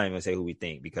what? I'm not even gonna say who we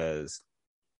think, because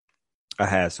I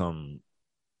had some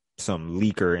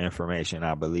leaker information,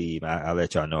 I believe. I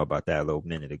let y'all know about that a little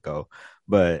minute ago.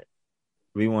 But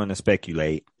we want to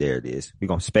speculate. There it is. We're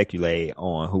going to speculate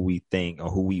on who we think, or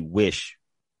who we wish.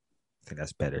 I think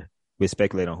that's better. We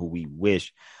speculate on who we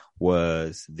wish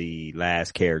was the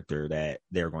last character that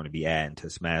they're going to be adding to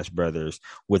Smash Brothers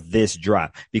with this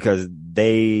drop, because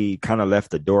they kind of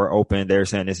left the door open. They're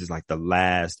saying this is like the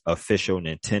last official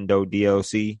Nintendo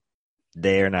DLC.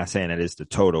 They're not saying that it's the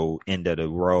total end of the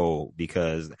road,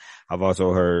 because I've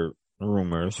also heard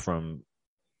rumors from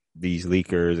these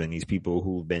leakers and these people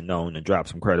who've been known to drop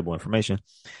some credible information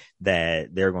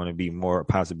that they're going to be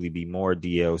possibly more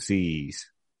DLCs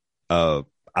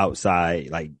outside,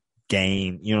 like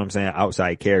game, you know what I'm saying,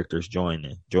 outside characters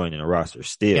joining the roster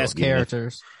still. Yes,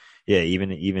 characters.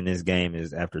 Even this game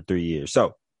is after 3 years.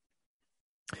 So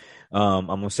I'm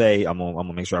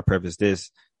gonna make sure I preface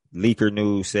this. Leaker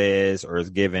news says, or is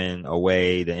giving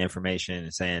away the information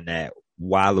and saying that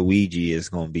Waluigi is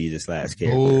going to be this last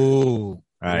character. Ooh.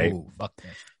 All right. Ooh, fuck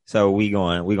that. So we're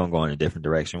going to go in a different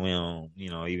direction. We don't,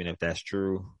 even if that's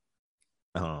true,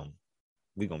 we're going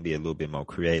to be a little bit more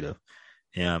creative.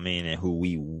 You know what I mean? And who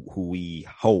we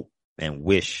hope and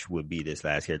wish would be this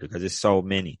last character, because it's so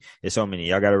many.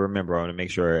 Y'all got to remember, I want to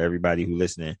make sure everybody who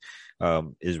listening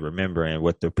is remembering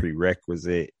what the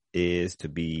prerequisite is to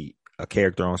be a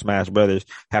character on Smash Brothers.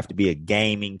 Have to be a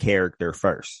gaming character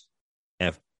first.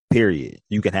 And period.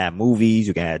 You can have movies,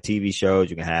 you can have TV shows,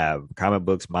 you can have comic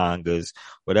books, mangas,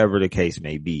 whatever the case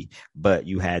may be, but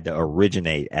you had to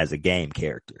originate as a game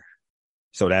character.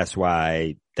 So that's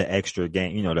why the extra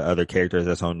game, the other characters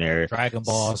that's on there, Dragon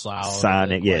Ball,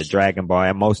 Sonic, Dragon Ball,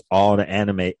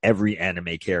 and every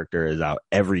anime character is out.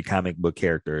 Every comic book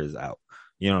character is out.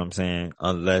 You know what I'm saying?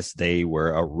 Unless they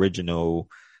were original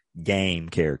game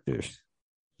characters.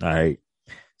 All right.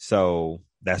 So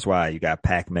that's why you got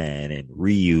Pac-Man and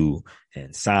Ryu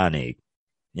and Sonic.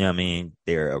 You know what I mean?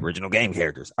 They're original game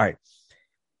characters. All right.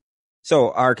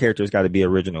 So our characters got to be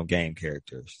original game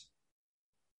characters.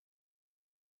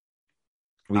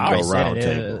 We can go round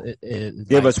table.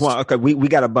 Give us one. Okay, we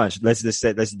got a bunch. Let's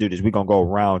do this. We're gonna go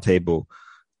round table.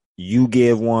 You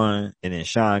give one, and then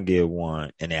Sean give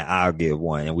one, and then I'll give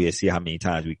one, and we'll see how many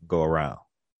times we can go around.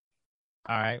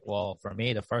 All right. Well, for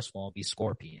me, the first one will be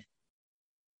Scorpion.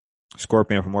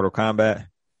 Scorpion from Mortal Kombat.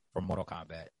 From Mortal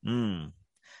Kombat.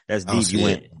 That's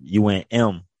deep. You went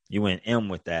M. You went M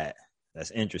with that.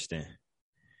 That's interesting.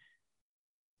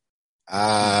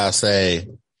 I say,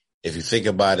 if you think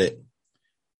about it,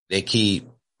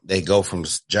 they go from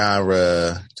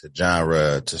genre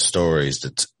to stories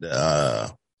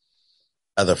to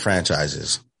other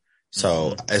franchises.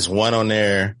 So it's one on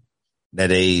there that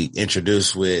they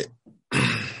introduced with,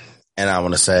 and I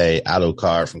want to say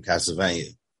Alucard from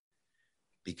Castlevania,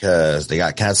 because they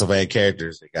got Castlevania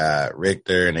characters. They got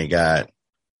Richter and they got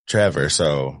Trevor.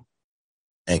 So,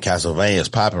 and Castlevania is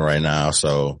popping right now.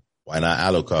 So why not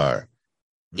Alucard?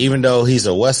 Even though he's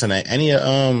a Western, he's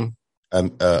a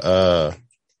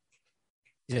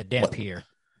Dhampir.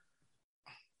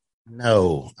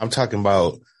 No, I'm talking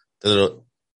about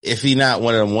if he not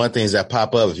one of them things that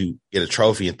pop up if you get a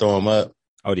trophy and throw him up.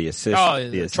 Oh, the assist.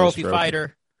 The assist trophy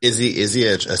fighter. Is he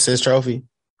an assist trophy?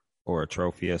 Or a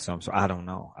trophy or some sort? I don't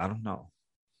know.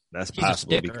 That's he's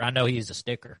possible. A sticker. I know he's a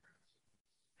sticker.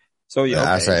 So yeah,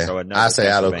 okay. I say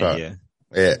Alucard.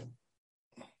 Yeah.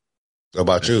 What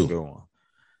about you? Good one.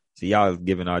 So y'all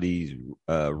giving all these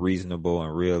reasonable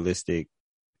and realistic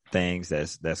things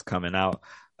that's coming out.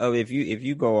 If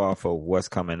you go off of what's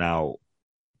coming out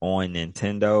on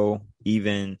Nintendo,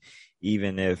 even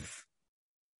if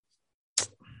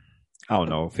I don't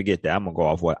know, forget that. I'm gonna go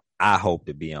off what I hope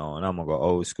to be on. I'm gonna go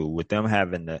old school with them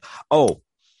having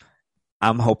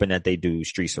I'm hoping that they do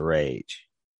Streets of Rage.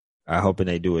 I'm hoping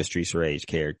they do a Streets of Rage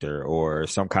character or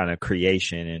some kind of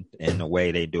creation in the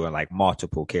way they do it, like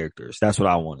multiple characters. That's what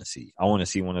I want to see. I want to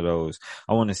see one of those.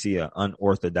 I want to see an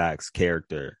unorthodox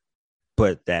character,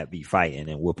 but that be fighting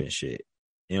and whooping shit.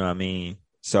 You know what I mean?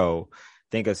 So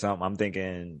think of something. I'm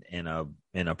thinking in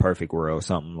a perfect world,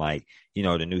 something like,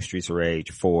 the new Streets of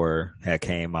Rage 4 had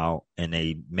came out and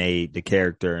they made the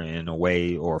character in a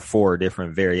way, or 4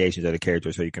 different variations of the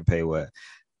character, so you can play with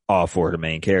all 4 of the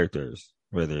main characters,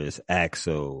 whether it's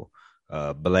Axel,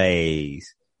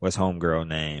 Blaze. What's homegirl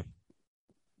name?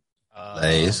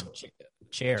 Blaze.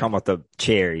 Cherry. Talking about the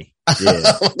cherry.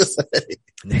 Yeah.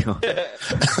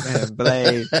 Man,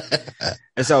 Blaze.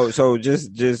 And so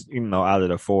just out of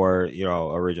the 4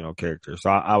 original characters, so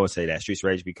I would say that Streets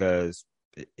Rage because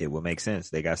it would make sense.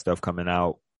 They got stuff coming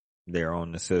out. They're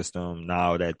on the system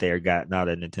now that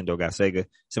Nintendo got Sega.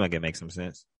 Seems like it makes some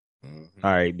sense. Mm-hmm.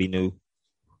 All right, be new.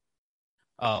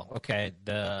 Oh, okay.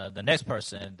 The next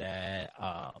person that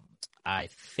I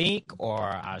think, or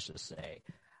I should say,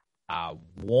 I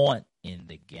want in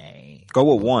the game.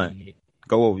 Go with one.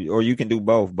 Or you can do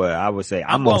both, but I would say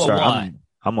I'm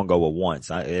gonna go with once.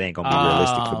 It ain't gonna be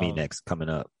realistic for me next coming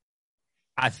up.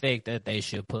 I think that they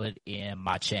should put in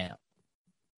Machamp.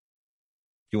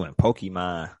 You went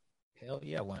Pokemon. Hell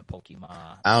yeah, I went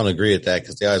Pokemon. I don't agree with that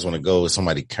because they always want to go with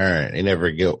somebody current. They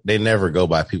never go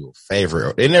by people's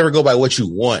favorite. They never go by what you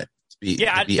want.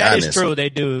 That is true. They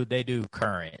do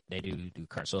current. They do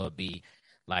current. So it'd be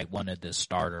like one of the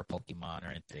starter Pokemon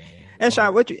or anything. And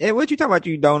Sean, what you talking about?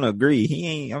 You don't agree? He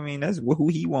ain't. I mean, that's who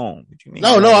he want. What you mean?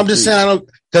 No. I'm just saying I don't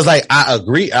because I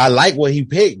agree. I like what he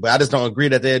picked, but I just don't agree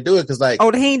that they'll do it because they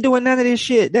ain't doing none of this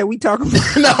shit that we talking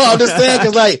about. No, I'm just saying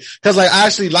because I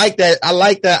actually like that. I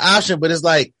like that option, but it's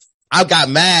like I got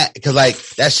mad because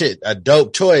that shit a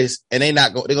dope choice, and they're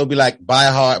gonna be like buy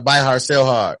hard, sell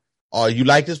hard. Or you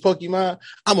like this Pokemon?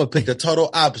 I'm gonna pick the total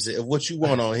opposite of what you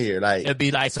want on here. Like it'd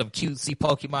be like some cutesy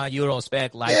Pokemon you don't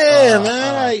expect, like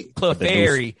man,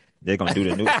 Clefairy. They're gonna do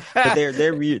the new,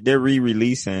 but they're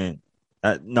re-releasing.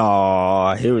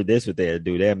 No, here this what they'll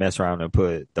do. They'll mess around and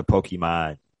put the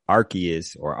Pokemon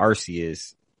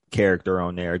Arceus character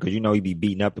on there because he be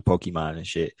beating up the Pokemon and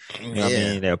shit. You know what I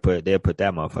mean? They'll put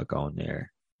that motherfucker on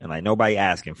there, and like nobody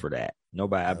asking for that.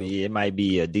 Nobody. It might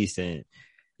be a decent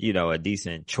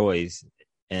choice,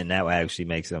 and that would actually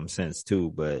make some sense too.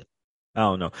 But I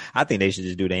don't know. I think they should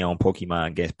just do their own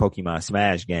Pokemon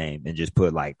Smash game and just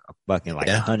put like a fucking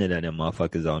 100 of them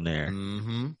motherfuckers on there.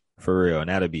 Mm-hmm. For real, and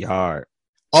that'd be hard.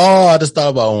 Oh, I just thought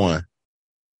about one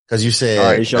because you said all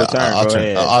right, it's your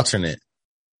turn. Alternate.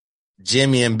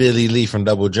 Jimmy and Billy Lee from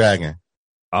Double Dragon.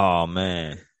 Oh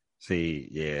man, see,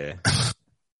 yeah,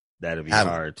 that'd be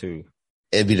hard too.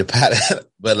 It'd be the pattern,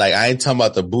 but I ain't talking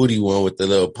about the booty one with the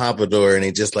little pompadour and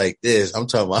it just like this. I'm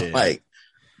talking about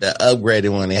the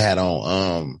upgraded one they had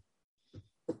on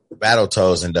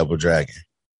Battletoads and Double Dragon.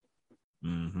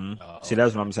 Mm-hmm. See,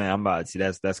 that's what I'm saying.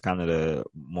 That's kind of the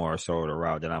more so the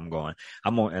route that I'm going.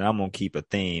 I'm gonna keep a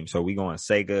theme. So we going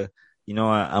Sega. You know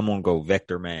what? I'm gonna go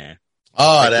Vector Man.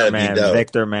 Oh, that'd be dope.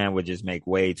 Vector Man would just make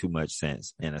way too much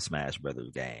sense in a Smash Brothers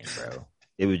game, bro.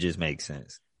 It would just make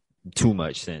sense. Too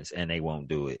much sense, and they won't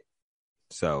do it.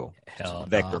 So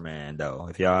Vector Man, though,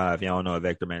 if y'all don't know what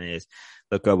Vector Man is,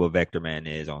 look up what Vector Man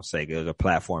is on Sega. It was a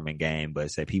platforming game, but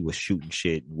except he was shooting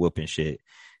shit, whooping shit,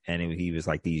 and he was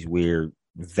like these weird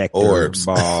vector orbs.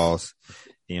 balls.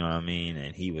 You know what I mean?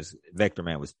 And Vector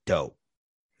Man was dope.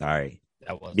 All right,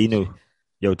 be new.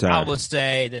 Your turn. I would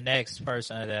say the next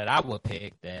person that I would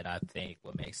pick that I think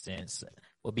would make sense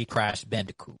would be Crash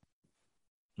Bandicoot.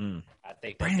 I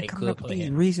think that they could put these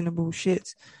reasonable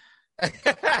shits.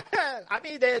 I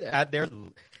mean, they're.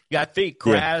 I think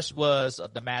Crash was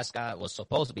the mascot. Was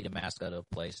supposed to be the mascot of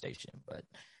PlayStation, but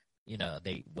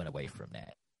they went away from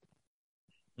that.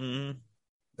 Mm-hmm.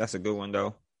 That's a good one,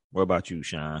 though. What about you,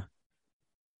 Sean?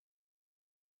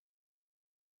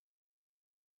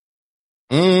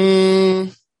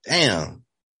 Damn.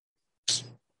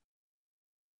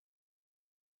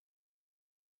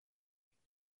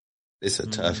 It's a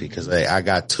toughie because I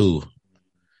got 2,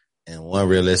 and one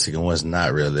realistic and one's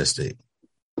not realistic.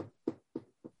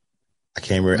 I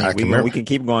can't remember. We can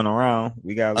keep going around.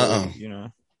 We got,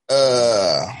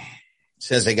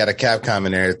 since they got a Capcom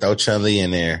in there, throw Chun-Li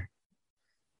in there.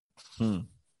 All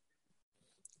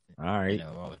right.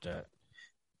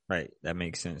 Right. That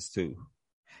makes sense too.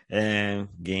 And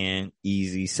again,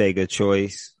 easy Sega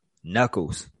choice,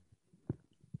 Knuckles.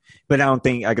 But I don't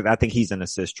think I think he's an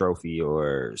assist trophy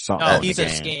or something. No, he's a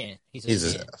skin.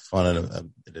 He's one of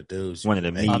the dudes. One of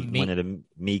the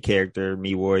me character,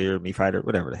 me warrior, me fighter,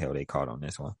 whatever the hell they called on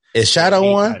this one. Is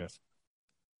Shadow one? Fighters.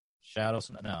 Shadows?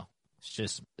 No,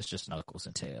 it's just Knuckles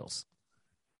and Tails.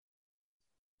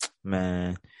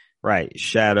 Man, right,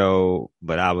 Shadow,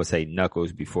 but I would say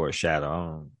Knuckles before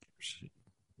Shadow.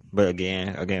 But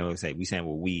again, we saying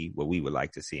what we would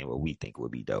like to see and what we think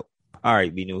would be dope. All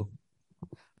right, Binu.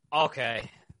 Okay,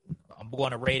 I'm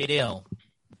going to rate it M,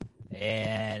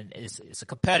 and it's a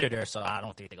competitor, so I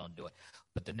don't think they're gonna do it.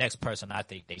 But the next person I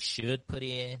think they should put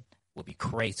in will be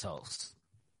Kratos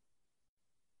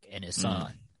and his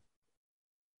son.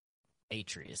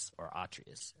 Atreus or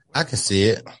Atreus. I can see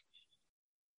it.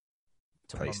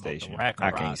 To promote the PlayStation. Ragnarok,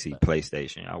 I can't see but-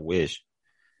 PlayStation. I wish.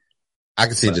 I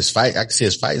can see this fight. I can see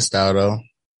his fighting style though.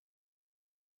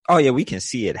 Oh yeah, we can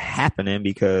see it happening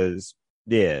because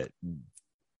the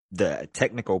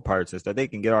technical parts and stuff, they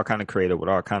can get all kind of creative with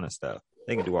all kind of stuff.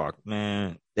 They can do all,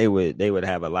 man. They would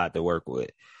have a lot to work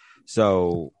with.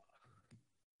 So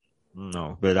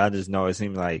no, but I just know it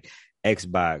seems like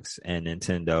Xbox and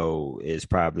Nintendo is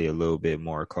probably a little bit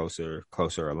more closer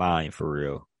aligned for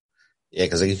real. Yeah,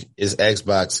 because it's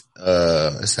Xbox.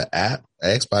 It's an app. The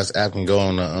Xbox app can go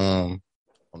on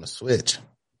the Switch.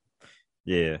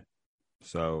 Yeah.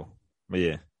 So, but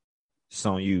yeah, it's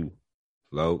on you,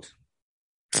 Lokes.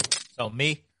 So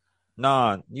me?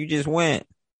 Nah, you just went.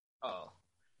 Oh,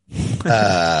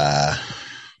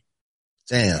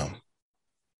 Damn.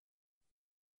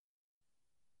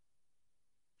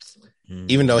 Mm.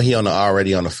 Even though he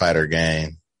already on the fighter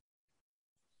game.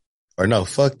 Or no,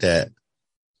 fuck that.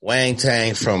 Wang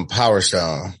Tang from Power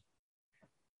Stone.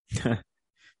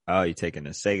 Oh, you taking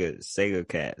the Sega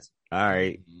cast. All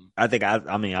right. I think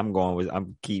I'm going with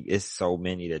it's so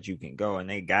many that you can go, and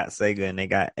they got Sega and they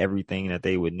got everything that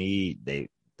they would need. The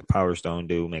Power Stone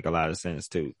do make a lot of sense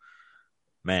too.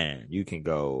 Man, you can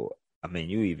go. I mean,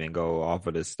 you even go off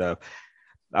of the stuff.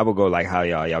 I would go like how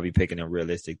y'all be picking the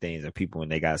realistic things and people when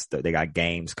they got stuff, they got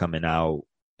games coming out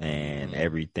and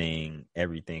everything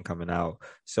coming out.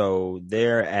 So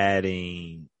they're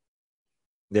adding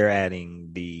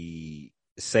the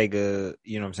Sega,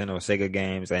 you know what I'm saying, those Sega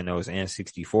games and those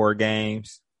N64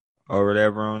 games or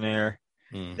whatever on there.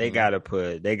 Mm-hmm. They gotta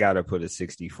put a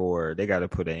 64. They gotta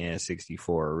put an N64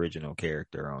 original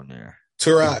character on there.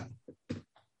 Turok.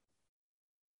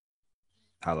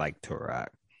 I like Turok.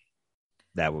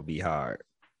 That would be hard.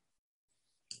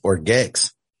 Or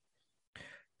Gex.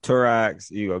 Turok,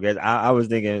 you go get. I was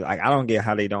thinking like I don't get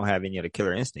how they don't have any of the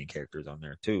Killer Instinct characters on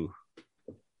there too.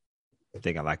 I'm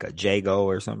thinking like a Jago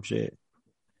or some shit.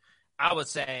 I would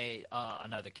say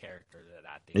another character that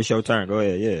I think It's your turn. Go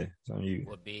ahead. Yeah, it's on you.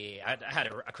 would be. I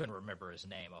couldn't remember his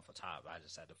name off the top. I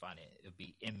just had to find it. It would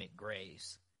be Emmett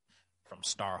Graves from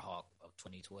Starhawk of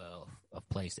 2012 of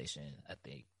PlayStation. I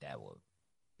think that would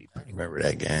be pretty. Remember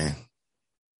that game?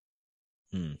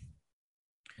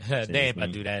 They ain't about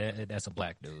to do that. That's a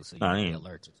black dude, so you Nah, be ain't.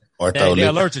 allergic. Or They're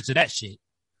allergic to that shit.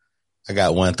 I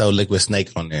got one. Throw Liquid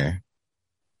Snake on there.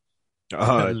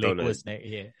 Oh, Liquid Snake,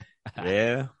 yeah.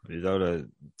 Yeah, you throw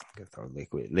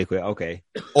liquid. Okay.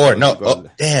 Or no. Oh,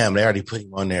 damn, they already put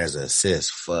him on there as an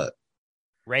assist. Fuck.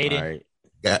 Raiden. All right.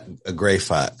 Got a Gray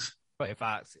Fox. Gray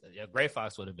Fox. Yeah, Gray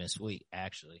Fox would have been sweet,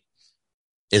 actually.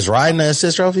 Is Raiden an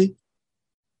assist trophy?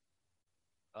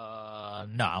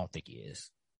 No, I don't think he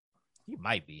is. He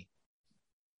might be.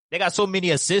 They got so many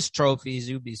assist trophies,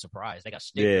 you'd be surprised. They got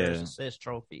stickers, assist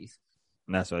trophies.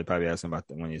 And that's what they probably asked him about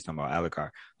when he was talking about Alucard.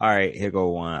 All right, here go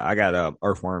one. I got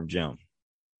Earthworm Jim.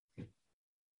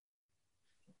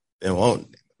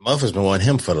 Motherfuckers been wanting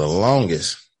him for the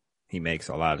longest. He makes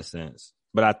a lot of sense.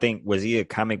 But I think was he a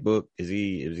comic book? Is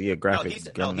he a graphic? He's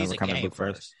a comic game book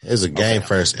first. It was a game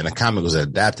first, and the comic was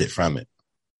adapted from it.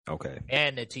 Okay.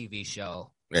 And the TV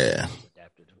show. Yeah.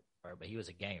 Adapted, but he was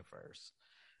a game first.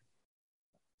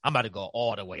 I'm about to go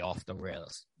all the way off the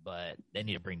rails, but they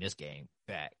need to bring this game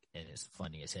back, and it's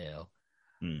funny as hell.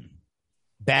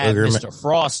 Bad Booger Mr.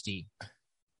 Frosty.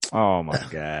 Oh my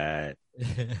god.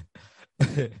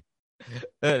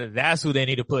 That's who they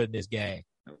need to put in this game.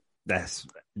 That's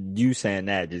you saying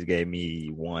that just gave me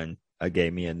one.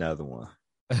 Gave me another one.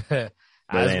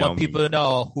 I just want people to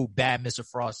know who Bad Mr.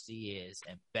 Frosty is,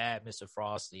 and Bad Mr.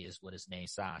 Frosty is what his name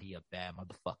sounds. He a bad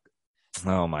motherfucker.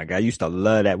 Oh my god, I used to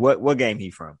love that. What game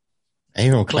he from? Ain't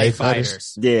he from Clay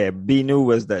Fighters? Yeah, B New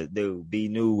was the dude. B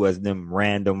New was them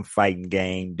random fighting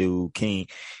game dude. King.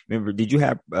 Remember? Did you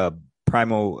have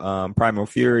Primal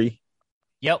Fury?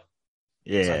 Yep.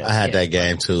 Yeah, I had that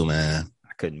game too, man.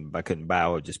 I couldn't buy. I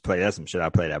would just play. That's some shit I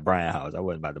played at Brian house. I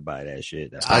wasn't about to buy that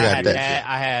shit. I got that.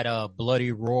 I had a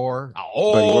Bloody Roar.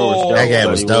 Bloody Roar was dope. That game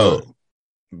was dope.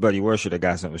 Bloody Roar should have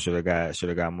got something. Should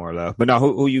have got more love. But no,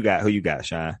 who you got? Who you got,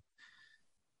 Sean?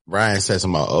 Brian said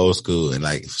something about old school, and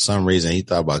like for some reason he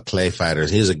thought about Clay Fighters.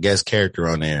 He was a guest character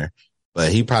on there,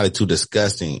 but he probably too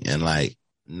disgusting and like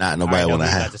not nobody want to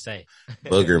have.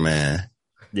 Booger Man.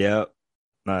 Yep.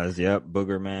 Yep.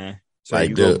 Booger Man. So like,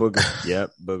 you go Booger.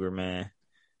 Yep. Booger Man.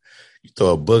 You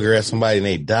throw a booger at somebody and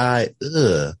they die.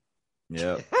 Ugh.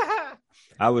 Yep.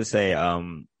 I would say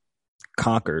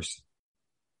Conkers.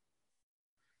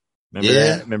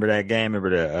 Remember that game?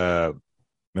 Remember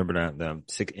the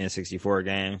N64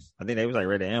 games? I think they was like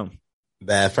rated M.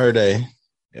 Bad Fur Day.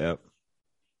 Yep.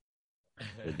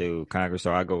 The dude, Congress.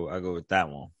 So I go with that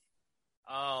one.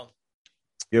 Um,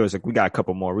 We got a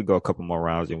couple more. We go a couple more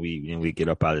rounds and we get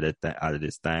up out of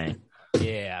this thing.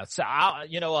 yeah. So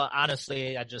you know what?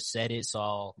 Honestly, I just said it,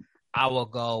 so I will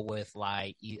go with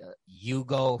like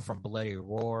Hugo from Bloody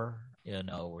Roar. You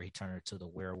know, where he turned into the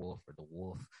werewolf or the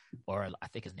wolf, or I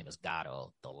think his name is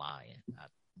Gato, the lion.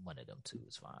 One of them two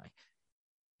is fine.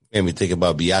 Made me think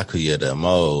about Byakuya, the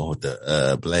mole with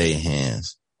the blade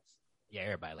hands. Yeah,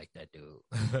 everybody like that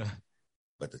dude.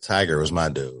 But the tiger was my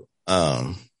dude.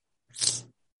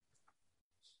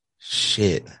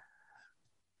 Shit.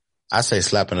 I say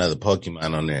slap another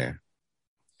Pokemon on there.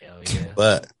 Hell yeah.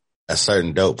 But a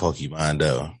certain dope Pokemon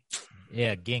though.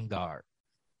 Yeah, Gengar.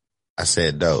 I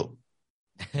said dope.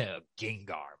 Gengar,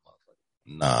 motherfucker.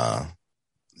 Nah.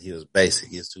 He was basic.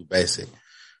 He was too basic.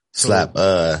 Slap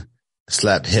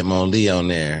Hitmonlee on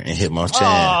there and Hitmonchan.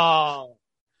 Oh,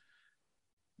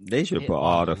 They should put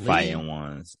all the Hitmonlee. fighting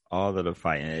ones. All of the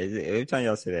fighting. Every time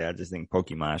y'all say that, I just think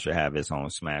Pokemon should have its own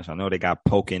Smash. I know they got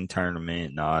Pokken tournament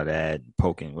and all that.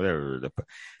 Pokken, whatever. I ain't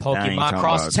Pokemon talking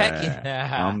Cross about Tekken.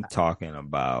 that. I'm talking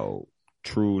about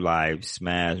true life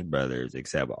Smash Brothers,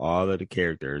 except all of the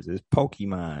characters is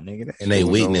Pokemon, nigga. That And they shit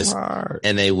was so weakness hard.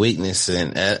 and they weakness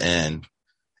and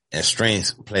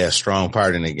strengths play a strong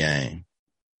part in the game.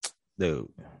 Dude,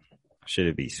 should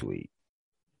it be sweet?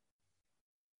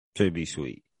 Should it be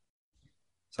sweet?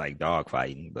 It's like dog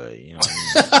fighting, but you know what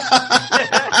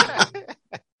I mean?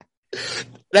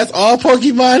 That's all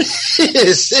Pokemon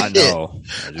is. I know.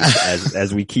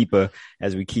 As we keep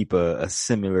a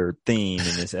similar theme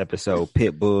in this episode,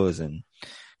 pit bulls and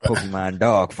Pokemon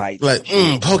dog fights. Like,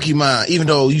 Pokemon, even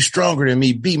though you stronger than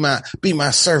me, be my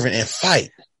servant and fight.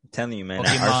 I'm telling you, man,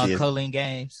 that Pokemon Arceus, culling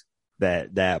games.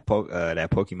 that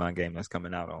Pokemon game that's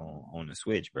coming out on the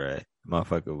Switch, bro.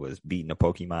 Motherfucker was beating the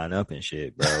Pokemon up and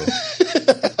shit, bro.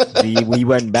 we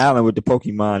wasn't battling with the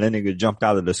Pokemon. That nigga jumped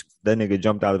out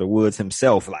of the woods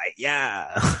himself. Like,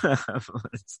 yeah,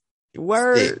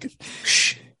 word,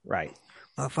 right,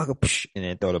 motherfucker, and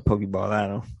then throw the Pokeball at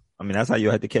him. I mean, that's how you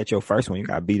had to catch your first one. You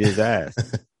gotta beat his ass.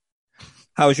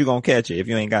 How was you gonna catch it if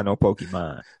you ain't got no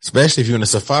Pokemon? Especially if you're in the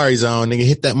Safari Zone, nigga,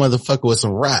 hit that motherfucker with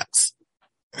some rocks.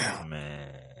 Oh, man,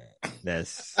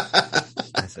 that's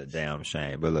a damn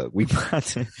shame. But look, we about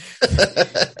to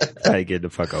try to get the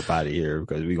fuck up out of here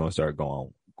because we're gonna start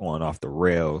going off the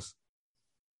rails.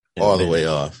 All the way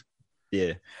off.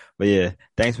 Yeah. But yeah,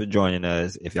 thanks for joining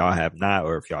us. If y'all have not,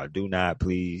 or if y'all do not,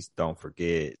 please don't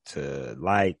forget to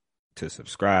like, to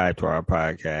subscribe to our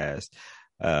podcast.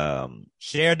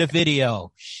 Share the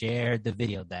video.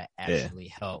 That actually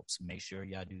helps. Make sure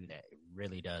y'all do that. It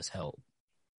really does help.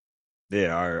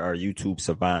 Yeah, our YouTube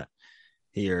savant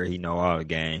here, he know all the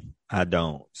game. I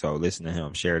don't. So listen to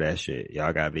him. Share that shit.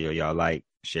 Y'all got a video y'all like,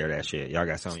 share that shit. Y'all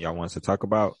got something y'all want us to talk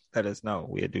about? Let us know.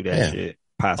 We'll do that shit.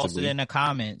 Possibly. Post it in the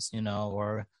comments,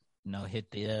 or hit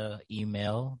the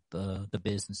email, the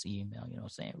business email, you know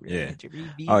what I'm saying? Really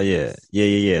Oh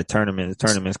yeah.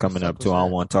 Tournaments coming up too. I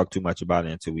don't want to talk too much about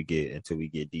it until we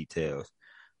get details.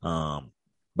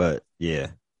 But yeah,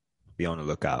 be on the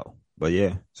lookout. But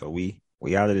yeah, so we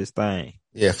out of this thing.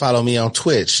 Yeah, follow me on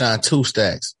Twitch,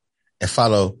 Sean2Stacks, and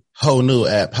follow Ho New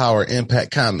at Power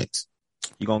Impact Comics.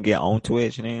 You gonna get on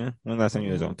Twitch, man? When last time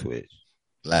you was on Twitch?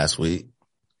 Last week.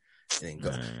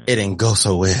 It didn't go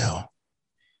so well.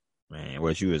 Man,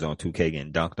 what you was on 2K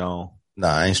getting dunked on? Nah,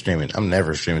 I ain't streaming. I'm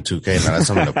never streaming 2K. Now that's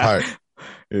something apart.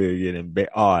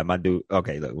 My dude.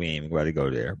 Okay, look, we ain't even about to go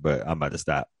there, but I'm about to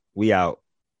stop. We out.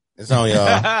 It's on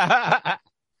y'all.